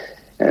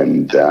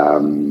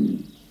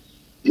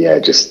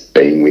just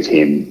being with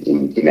him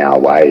in our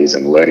ways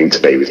and learning to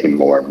be with him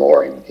more and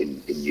more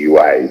in new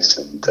ways.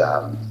 And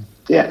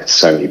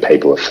so many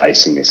people are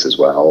facing this as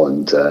well,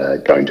 and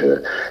going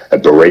to a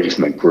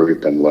bereavement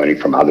group and learning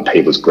from other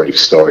people's grief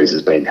stories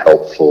has been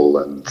helpful.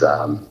 And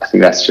I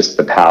think that's just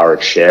the power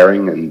of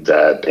sharing and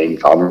being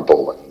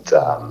vulnerable. And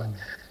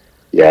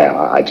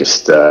I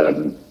just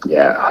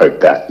hope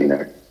that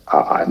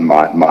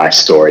my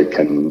story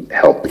can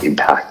help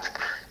impact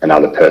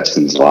another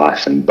person's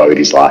life, and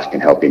Bodhi's life can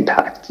help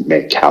impact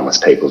countless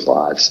people's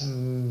lives.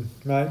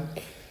 Mate,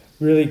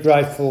 really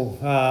grateful.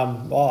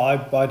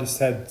 I just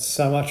had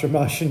so much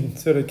emotion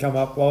sort of come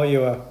up while you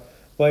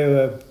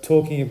were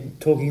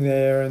talking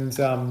there, and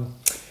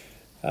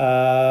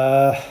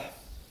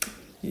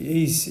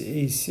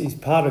he's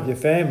part of your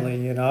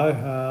family,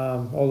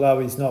 although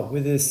he's not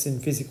with us in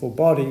physical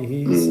body.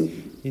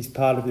 He's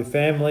part of your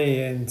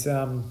family, and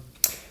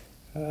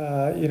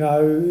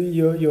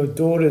your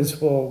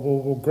daughters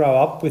will grow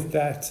up with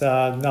that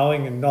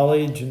knowing and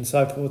knowledge and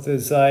so forth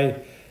as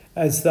they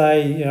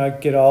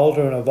get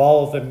older and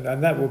evolve,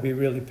 and that will be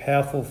really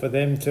powerful for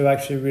them to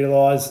actually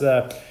realise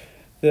the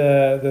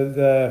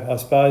I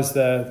suppose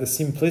the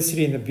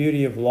simplicity and the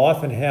beauty of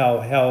life, and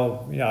how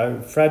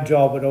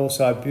fragile but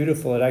also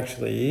beautiful it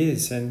actually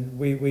is. And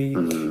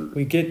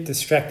we get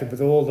distracted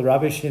with all the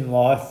rubbish in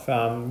life.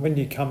 When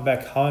you come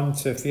back home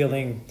to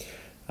feeling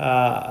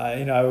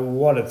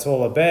what it's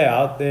all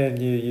about, then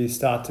you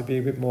start to be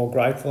a bit more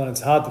grateful, and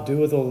it's hard to do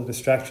with all the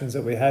distractions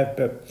that we have.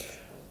 But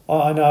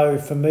I know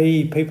for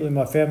me, people in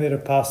my family that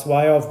have passed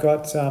away, I've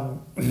got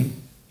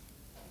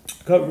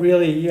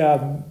really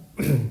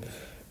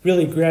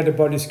really grounded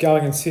by just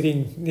going and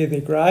sitting near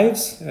their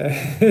graves,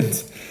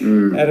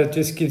 and it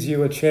just gives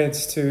you a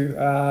chance to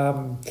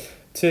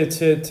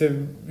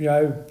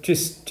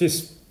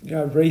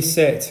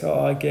reset,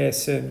 I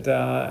guess,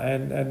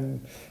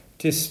 and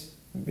just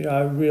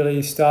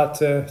really start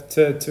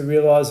to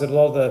realise that a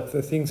lot of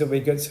the things that we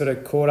get sort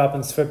of caught up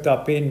and swept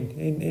up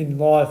in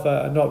life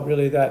are not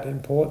really that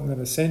important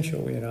and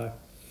essential,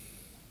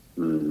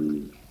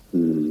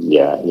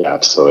 Yeah,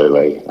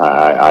 absolutely.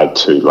 I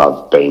too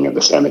love being at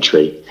the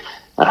cemetery.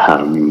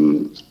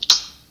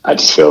 I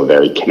just feel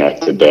very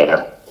connected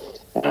there,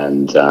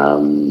 and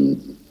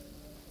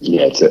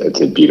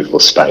it's a beautiful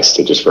space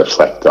to just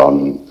reflect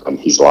on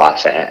his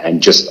life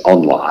and just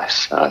on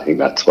life. I think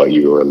that's what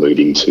you were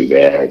alluding to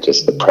there,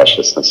 just the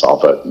preciousness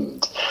of it,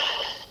 and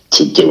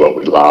to do what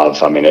we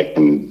love. I mean, it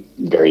can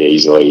very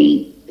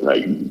easily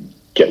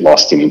get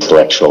lost in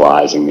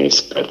intellectualizing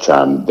this, but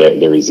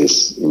there is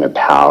this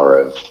power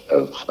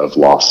of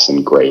loss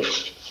and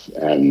grief,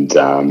 and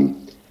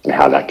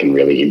how that can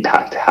really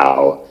impact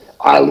how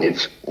I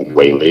live and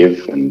we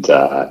live, and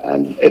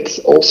it's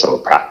also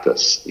a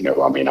practice.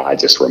 I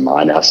just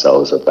remind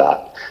ourselves of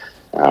that,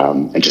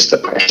 and just the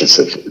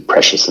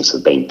preciousness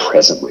of being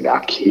present with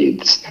our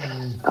kids.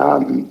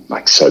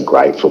 So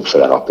grateful for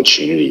that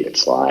opportunity.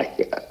 It's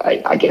like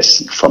I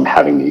guess from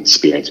having the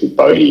experience with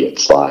Bodhi,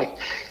 it's like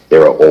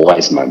there are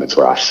always moments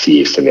where I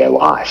fear for their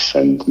life,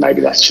 and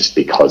maybe that's just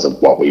because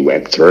of what we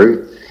went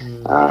through.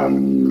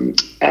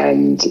 And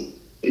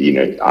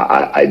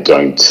I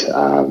don't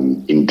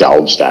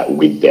indulge that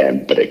with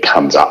them, but it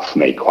comes up for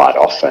me quite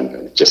often.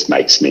 It just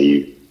makes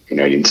me,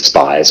 it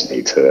inspires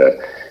me to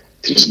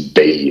just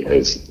be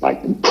as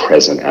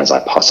present as I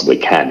possibly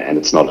can. And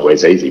it's not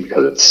always easy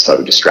because it's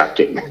so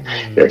distracting.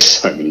 There are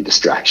so many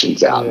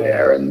distractions out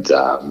there, and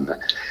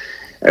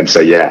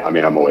so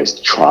I'm always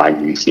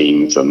trying new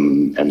things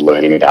and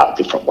learning about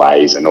different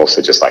ways, and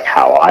also just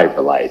how I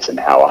relate and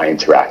how I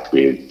interact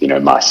with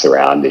my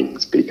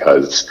surroundings,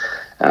 because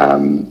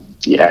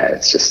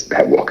it's just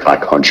what can I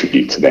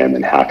contribute to them,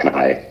 and how can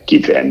I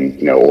give them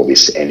all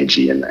this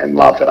energy and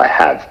love that I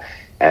have.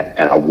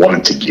 And I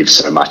wanted to give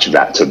so much of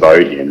that to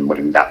Bodhi, and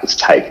when that was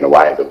taken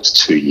away, there was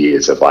 2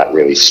 years of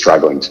really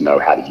struggling to know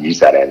how to use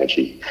that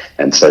energy.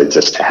 And so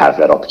just to have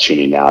that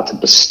opportunity now to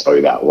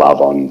bestow that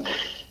love on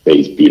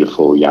these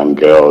beautiful young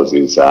girls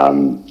is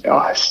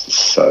it's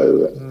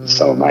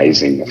so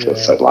amazing. I feel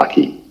so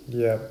lucky.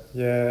 Yeah,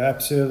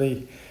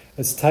 absolutely.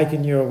 It's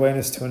taken your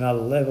awareness to another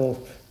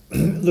level.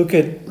 Look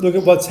at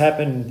what's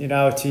happened,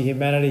 to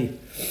humanity.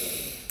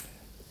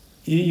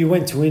 You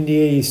went to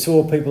India, you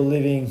saw people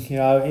living,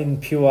 in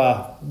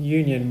pure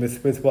union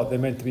with what they're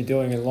meant to be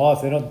doing in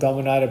life. They're not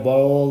dominated by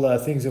all the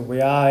things that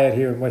we are out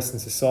here in Western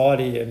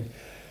society. And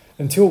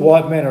until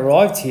white men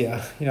arrived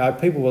here,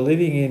 people were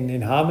living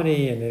in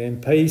harmony and in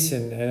peace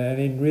and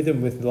in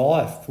rhythm with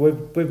life.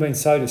 We've been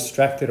so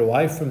distracted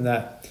away from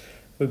that.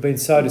 We've been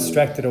so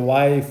distracted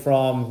away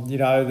from,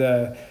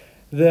 the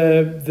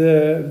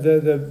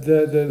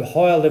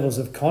higher levels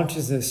of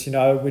consciousness,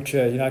 which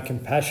are,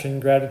 compassion,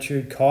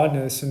 gratitude,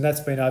 kindness, and that's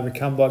been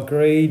overcome by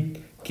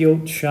greed,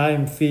 guilt,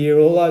 shame, fear,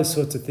 all those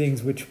sorts of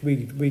things which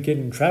we get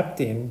entrapped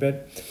in.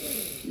 But,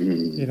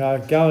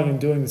 going and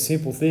doing the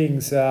simple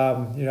things,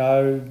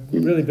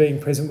 really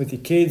being present with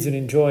your kids and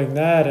enjoying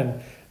that,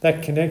 and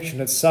that connection,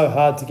 it's so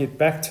hard to get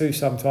back to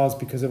sometimes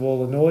because of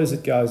all the noise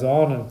that goes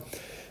on.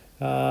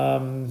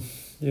 And,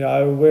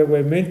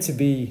 we're meant to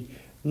be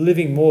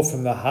living more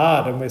from the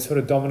heart, and we're sort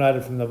of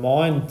dominated from the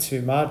mind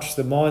too much.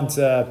 The mind's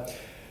a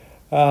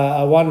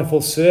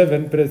wonderful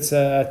servant, but it's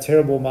a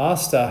terrible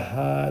master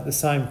at the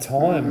same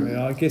time.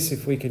 I guess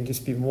if we can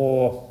just be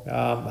more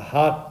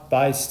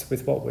heart-based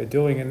with what we're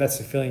doing, and that's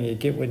the feeling you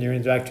get when you're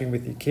interacting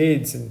with your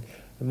kids, and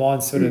the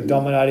mind's sort of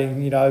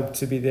dominating,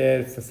 to be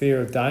there for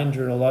fear of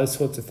danger and all those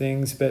sorts of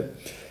things. But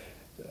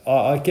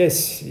I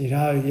guess,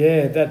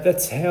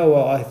 that's how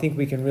I think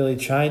we can really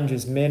change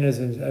as men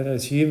and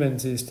as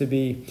humans, is to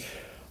be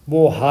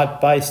more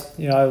heart-based,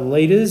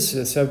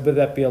 leaders. So whether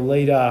that be a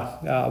leader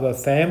of a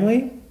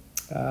family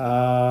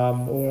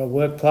or a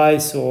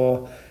workplace,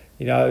 or,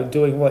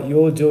 doing what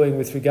you're doing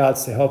with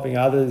regards to helping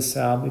others,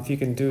 if you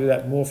can do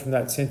that more from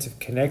that sense of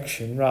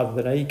connection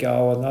rather than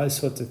ego and those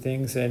sorts of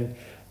things, then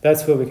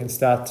that's where we can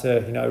start to,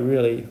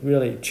 really,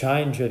 really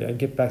change it and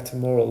get back to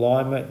more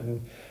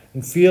alignment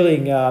and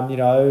feeling,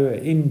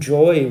 in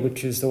joy,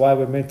 which is the way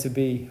we're meant to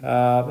be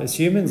as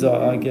humans.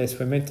 I guess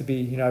we're meant to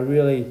be,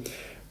 really,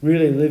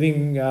 really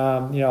living,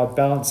 a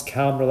balanced,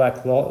 calm,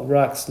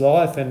 relaxed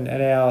life, and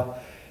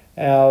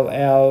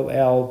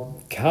our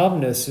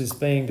calmness is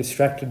being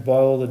distracted by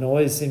all the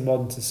noise in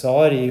modern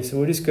society. So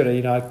we're just got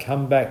to,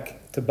 come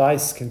back to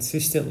base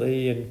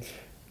consistently, and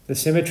the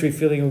cemetery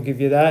feeling will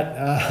give you that.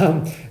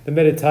 The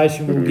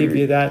meditation will give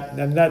you that,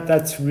 and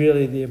that's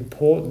really the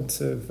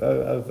importance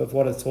of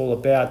what it's all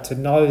about. To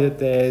know that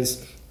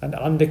there's an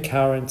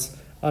undercurrent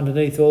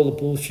underneath all the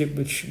bullshit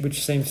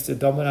which seems to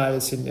dominate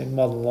us in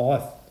modern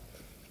life.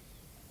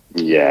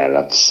 Yeah,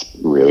 that's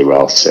really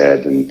well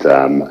said. And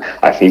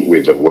I think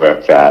with the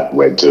work that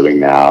we're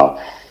doing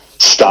now,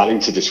 starting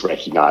to just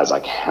recognise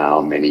like how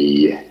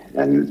many,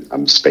 and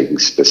I'm speaking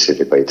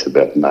specifically to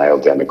the male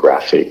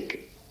demographic,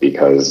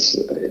 because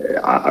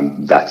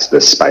that's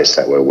the space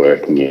that we're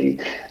working in,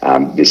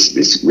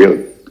 this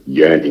real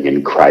yearning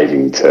and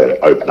craving to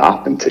open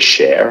up and to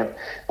share.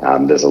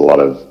 There's a lot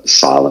of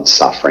silent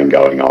suffering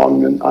going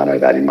on, and I know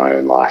that in my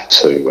own life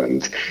too.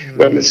 And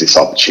when there's this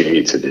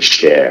opportunity to just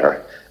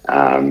share,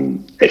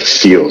 it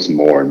feels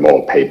more and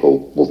more people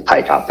will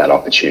take up that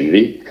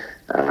opportunity,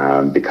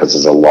 because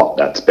there's a lot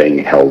that's being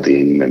held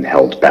in and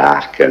held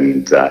back,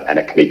 and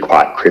it can be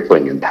quite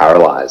crippling and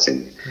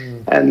paralysing.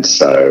 And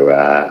so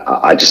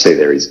I just see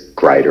there is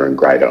greater and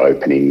greater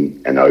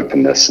opening and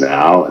openness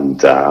now,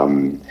 and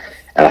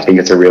I think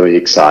it's a really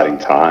exciting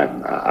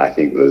time. I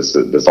think there's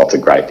lots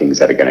of great things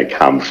that are going to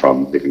come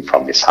from living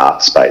from this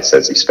heart space,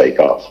 as you speak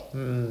of.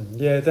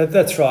 Yeah,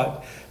 that's right.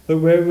 But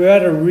we're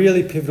at a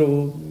really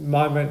pivotal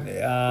moment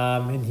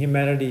in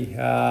humanity,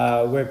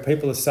 where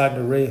people are starting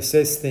to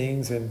reassess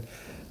things, and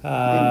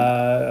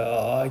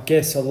I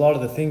guess a lot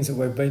of the things that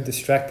we've been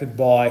distracted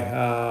by,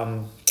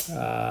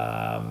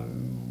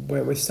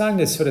 we're starting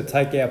to sort of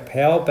take our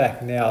power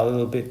back now a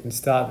little bit, and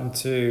starting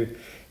to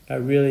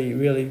really,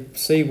 really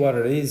see what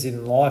it is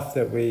in life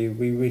that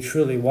we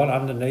truly want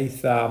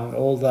underneath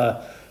all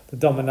the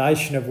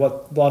domination of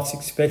what life's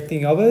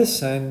expecting of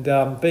us. And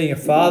being a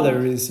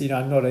father is,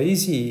 not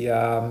easy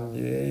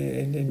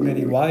in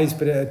many ways,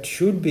 but it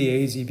should be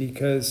easy,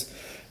 because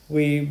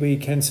we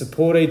can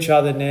support each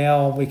other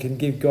now, and we can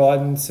give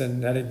guidance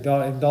and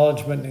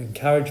acknowledgement and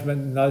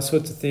encouragement and those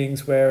sorts of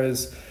things,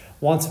 whereas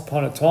once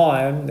upon a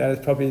time, that is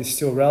probably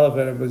still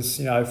relevant, it was,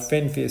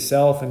 fend for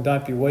yourself and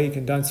don't be weak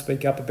and don't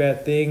speak up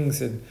about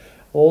things and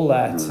all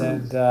that.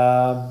 And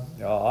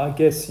I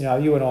guess,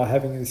 you and I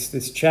having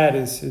this chat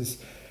is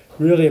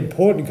really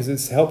important, because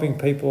it's helping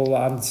people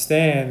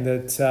understand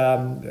that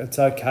it's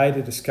okay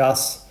to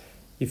discuss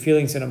your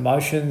feelings and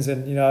emotions.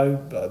 And,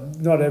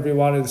 not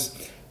everyone has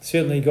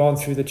certainly gone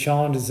through the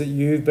challenges that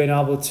you've been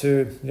able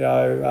to,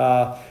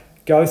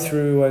 go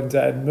through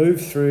and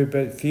move through,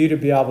 but for you to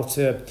be able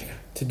to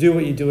do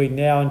what you're doing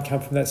now and come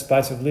from that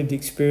space of lived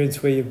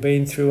experience where you've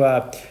been through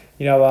a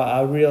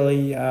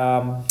really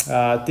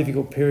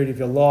difficult period of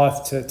your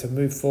life to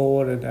move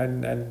forward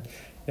and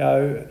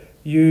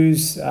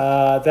use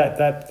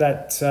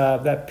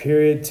that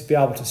period to be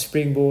able to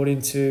springboard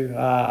into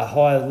a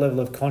higher level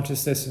of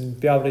consciousness, and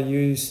be able to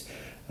use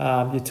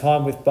your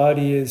time with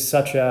Bodhi as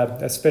such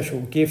a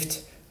special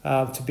gift,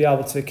 to be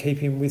able to keep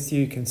him with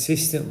you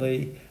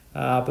consistently,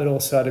 but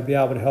also to be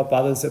able to help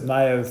others that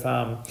may have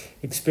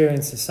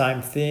experienced the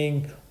same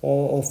thing,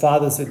 or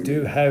fathers that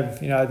do have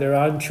their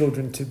own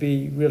children, to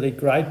be really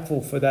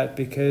grateful for that,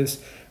 because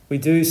we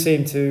do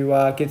seem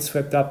to get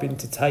swept up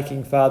into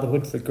taking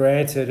fatherhood for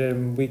granted,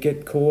 and we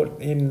get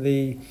caught in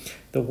the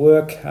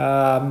work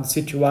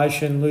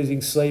situation,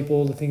 losing sleep,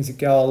 all the things that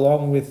go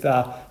along with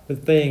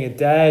being a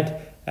dad,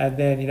 and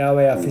then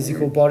our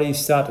physical bodies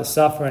start to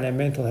suffer and our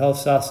mental health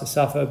starts to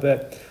suffer.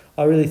 But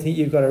I really think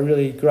you've got a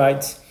really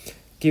great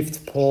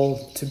gift, Paul,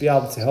 to be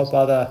able to help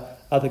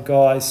other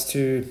guys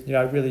to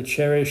really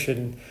cherish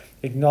and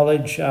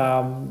acknowledge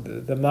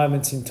the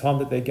moments in time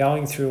that they're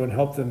going through, and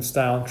help them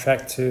stay on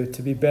track to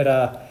be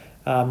better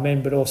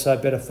men, but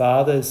also better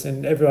fathers,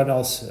 and everyone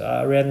else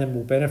around them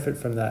will benefit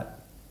from that.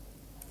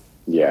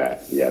 Yeah,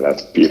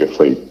 that's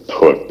beautifully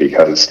put,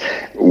 because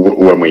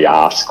when we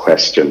ask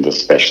questions,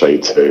 especially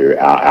to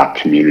our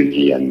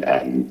community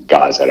and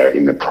guys that are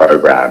in the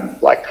program,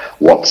 like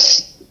what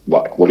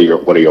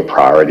are your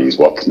priorities?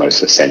 What's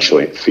most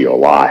essential for your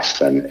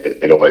life? And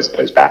it always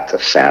goes back to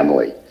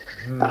family,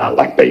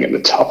 like being at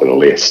the top of the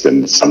list.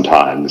 And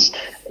sometimes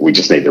we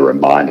just need the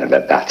reminder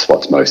that that's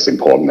what's most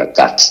important,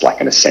 that's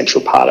like an essential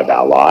part of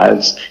our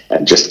lives.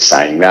 And just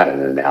saying that and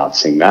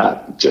announcing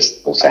that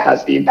just also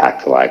has the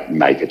impact to like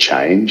make a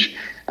change,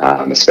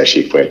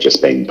 especially if we're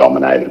just being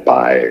dominated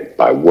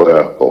by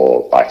work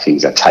or by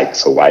things that take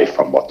us away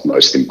from what's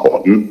most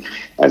important.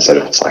 And so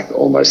that's like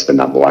almost the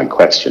number one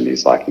question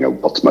is like,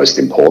 what's most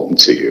important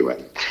to you? And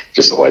it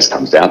just always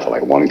comes down to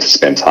like wanting to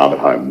spend time at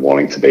home,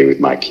 wanting to be with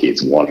my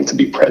kids, wanting to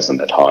be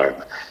present at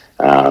home.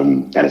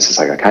 And it's just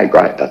like, okay,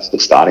 great, that's the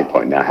starting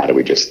point. Now, how do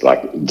we just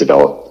like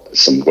develop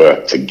some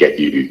work to get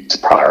you to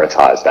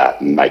prioritize that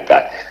and make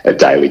that a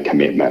daily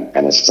commitment?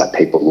 And it's just like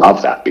people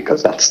love that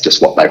because that's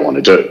just what they want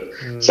to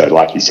do. So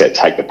like you said,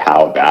 take the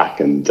power back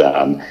and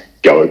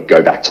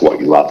go back to what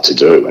you love to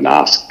do and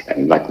ask.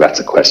 And like that's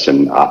a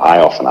question I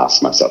often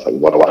ask myself, like,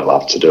 what do I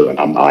love to do? And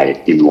am I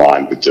in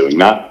line with doing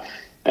that?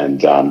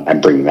 And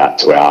bringing that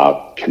to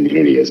our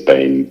community has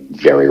been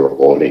very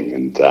rewarding,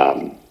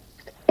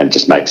 and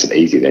just makes it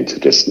easy then to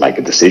just make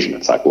a decision.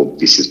 It's like, well,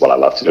 this is what I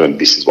love to do and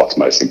this is what's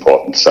most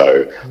important.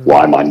 So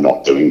why am I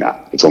not doing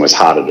that? It's almost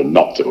harder to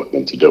not do it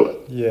than to do it.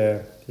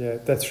 Yeah,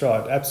 that's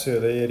right.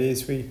 Absolutely, it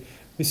is. We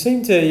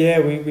seem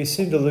to we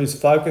seem to lose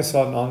focus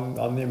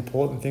on the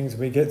important things.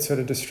 We get sort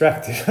of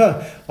distracted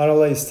on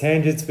all these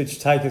tangents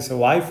which take us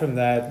away from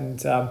that. And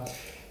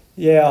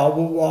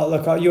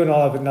look, you and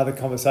I have another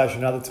conversation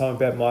another time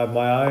about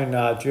my own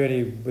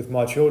journey with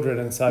my children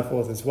and so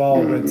forth as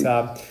well.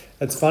 But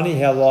it's funny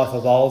how life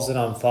evolves and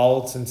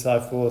unfolds and so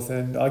forth.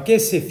 And I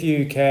guess if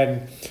you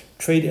can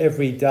treat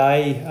every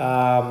day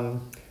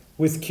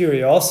with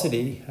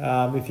curiosity,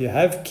 if you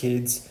have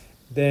kids,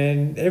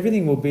 then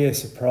everything will be a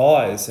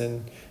surprise.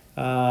 And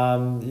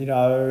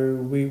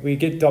we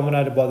get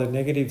dominated by the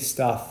negative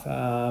stuff,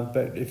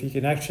 but if you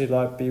can actually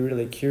like be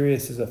really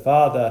curious as a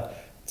father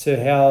to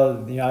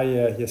how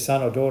your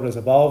son or daughter is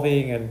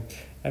evolving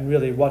and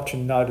really watch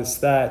and notice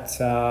that,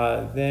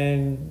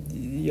 then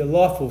your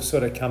life will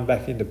sort of come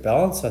back into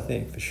balance, I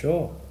think, for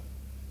sure.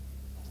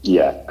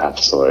 Yeah,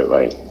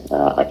 absolutely.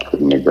 I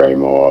couldn't agree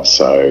more.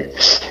 So,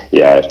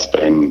 yeah, it's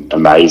been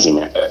amazing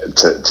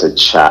to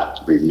chat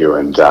with you,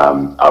 and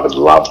I would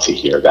love to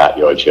hear about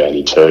your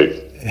journey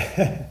too.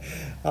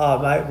 Oh,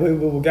 mate,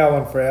 we'll go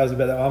on for hours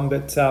about that one,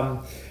 but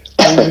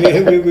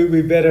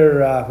we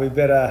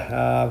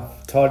better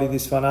tidy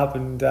this one up.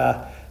 And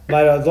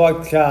mate, I'd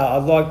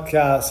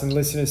like some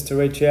listeners to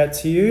reach out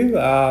to you.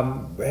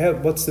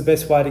 What's the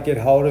best way to get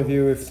hold of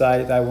you if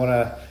they want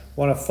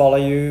to follow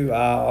you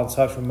on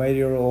social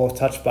media or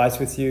touch base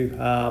with you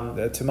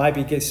to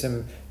maybe get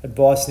some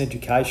advice and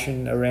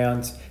education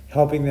around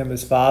helping them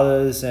as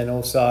fathers, and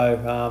also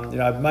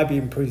maybe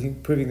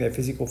improving their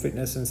physical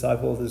fitness and so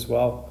forth as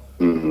well?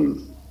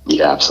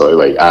 Yeah,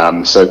 absolutely.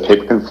 So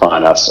people can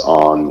find us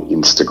on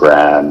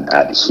Instagram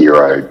at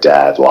Hero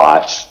Dad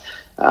Life.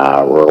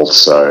 We're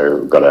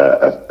also got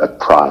a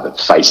private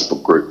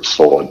Facebook group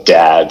for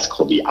dads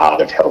called the Art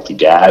of Healthy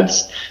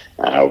Dads.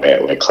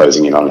 We're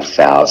closing in on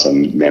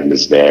 1,000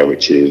 members there,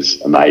 which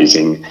is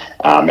amazing.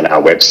 And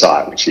our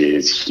website, which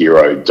is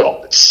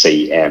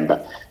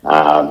hero.cm.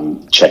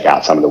 Check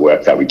out some of the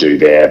work that we do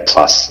there.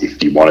 Plus,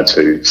 if you wanted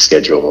to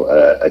schedule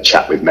a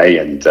chat with me,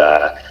 and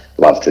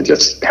love to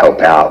just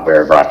help out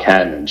wherever I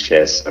can and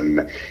share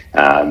some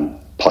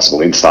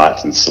possible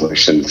insights and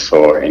solutions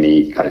for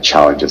any kind of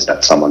challenges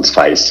that someone's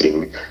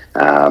facing. So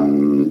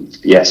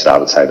I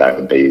would say that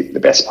would be the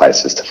best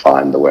places to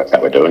find the work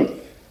that we're doing.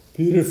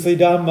 Beautifully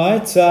done,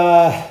 mate.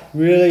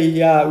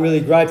 Really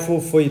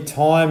grateful for your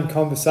time,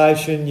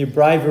 conversation, your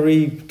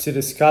bravery to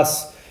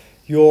discuss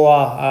your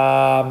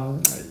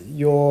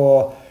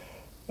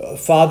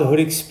fatherhood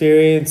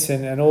experience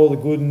and all the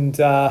good and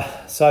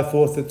so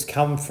forth that's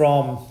come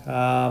from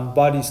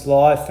Bodhi's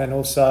life, and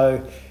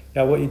also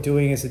what you're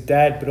doing as a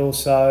dad, but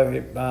also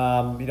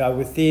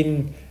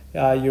within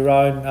your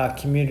own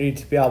community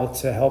to be able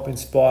to help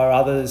inspire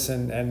others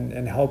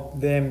and help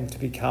them to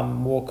become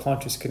more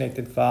conscious,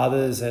 connected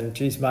fathers. And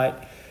geez, mate,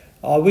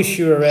 I wish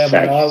you were around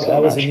when I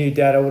was a new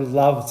dad. I would have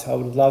loved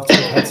to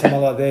have had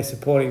someone like that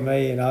supporting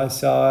me.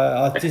 So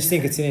I just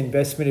think it's an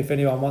investment if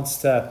anyone wants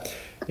to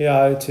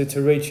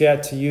reach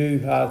out to you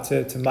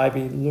to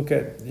maybe look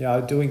at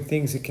really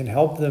things that can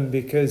help them,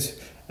 because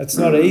it's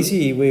not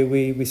easy.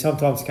 We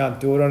sometimes can't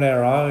do it on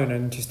our own,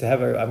 and just to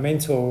have a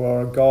mentor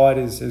or a guide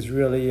is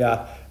really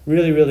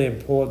really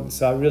important.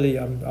 So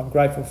I'm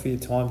grateful for your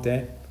time,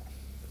 Dan.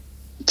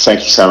 Thank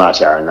you so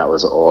much, Aaron. That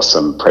was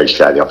awesome.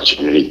 Appreciate the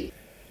opportunity.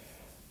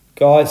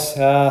 Guys,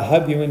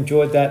 hope you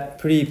enjoyed that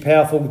pretty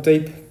powerful,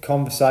 deep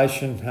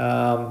conversation.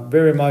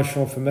 Very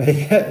emotional for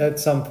me at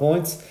some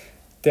points.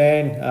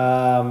 Dan,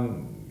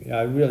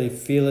 really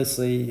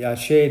fearlessly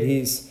shared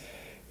his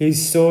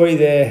story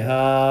there.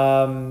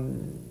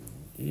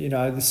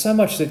 there's so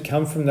much that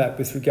come from that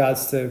with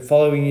regards to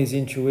following his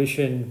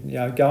intuition,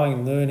 going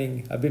and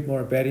learning a bit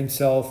more about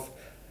himself,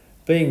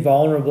 being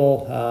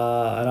vulnerable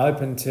and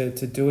open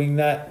to doing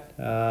that,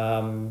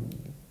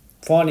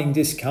 finding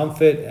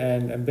discomfort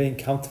and being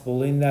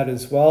comfortable in that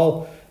as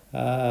well.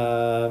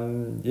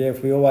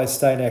 If we always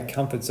stay in our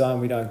comfort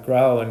zone, we don't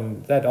grow,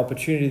 and that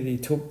opportunity that he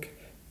took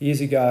years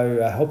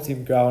ago helped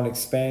him grow and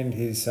expand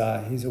his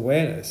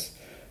awareness.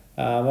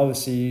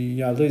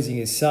 Obviously, losing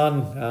his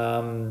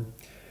son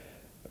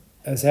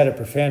has had a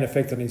profound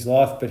effect on his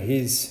life, but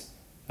his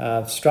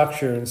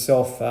structure and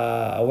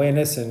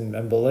self-awareness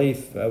and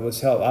belief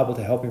was able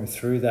to help him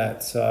through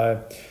that.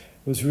 So it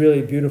was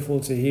really beautiful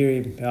to hear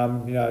him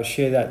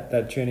share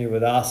that journey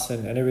with us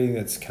and everything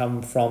that's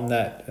come from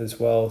that as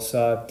well.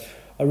 So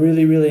I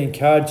really, really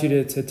encourage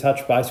you to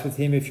touch base with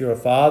him if you're a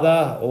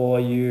father, or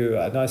you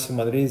know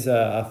someone that is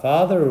a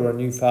father or a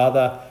new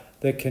father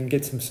that can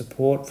get some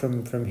support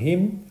from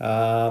him.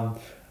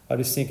 I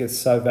just think it's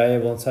so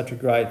valuable and such a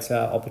great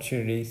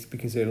opportunity,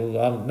 because it'll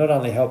not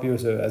only help you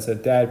as a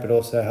dad, but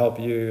also help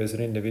you as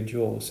an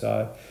individual.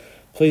 So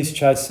please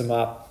chase them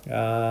up,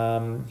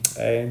 certainly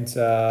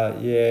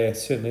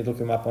look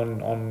them up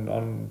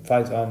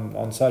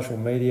on social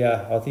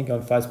media. I think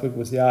on Facebook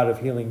was The Art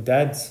of Healing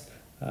Dads,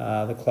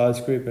 the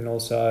closed group, and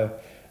also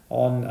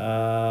on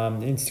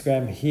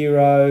Instagram,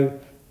 Hero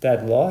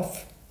Dad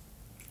Life.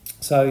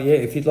 So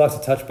if you'd like to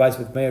touch base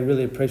with me, I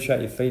really appreciate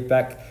your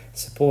feedback.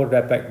 Support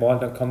at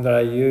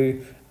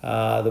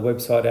outbackmind.com.au, the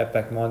website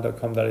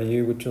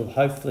outbackmind.com.au, which will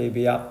hopefully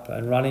be up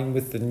and running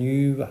with the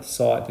new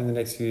site in the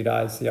next few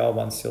days. The old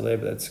one's still there,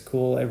 but that's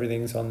cool.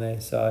 Everything's on there.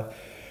 So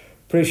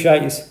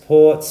appreciate your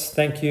supports.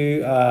 Thank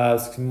you.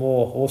 Some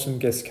more awesome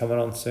guests coming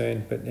on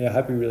soon. But I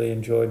hope you really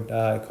enjoyed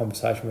a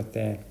conversation with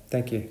Dan.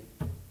 Thank you.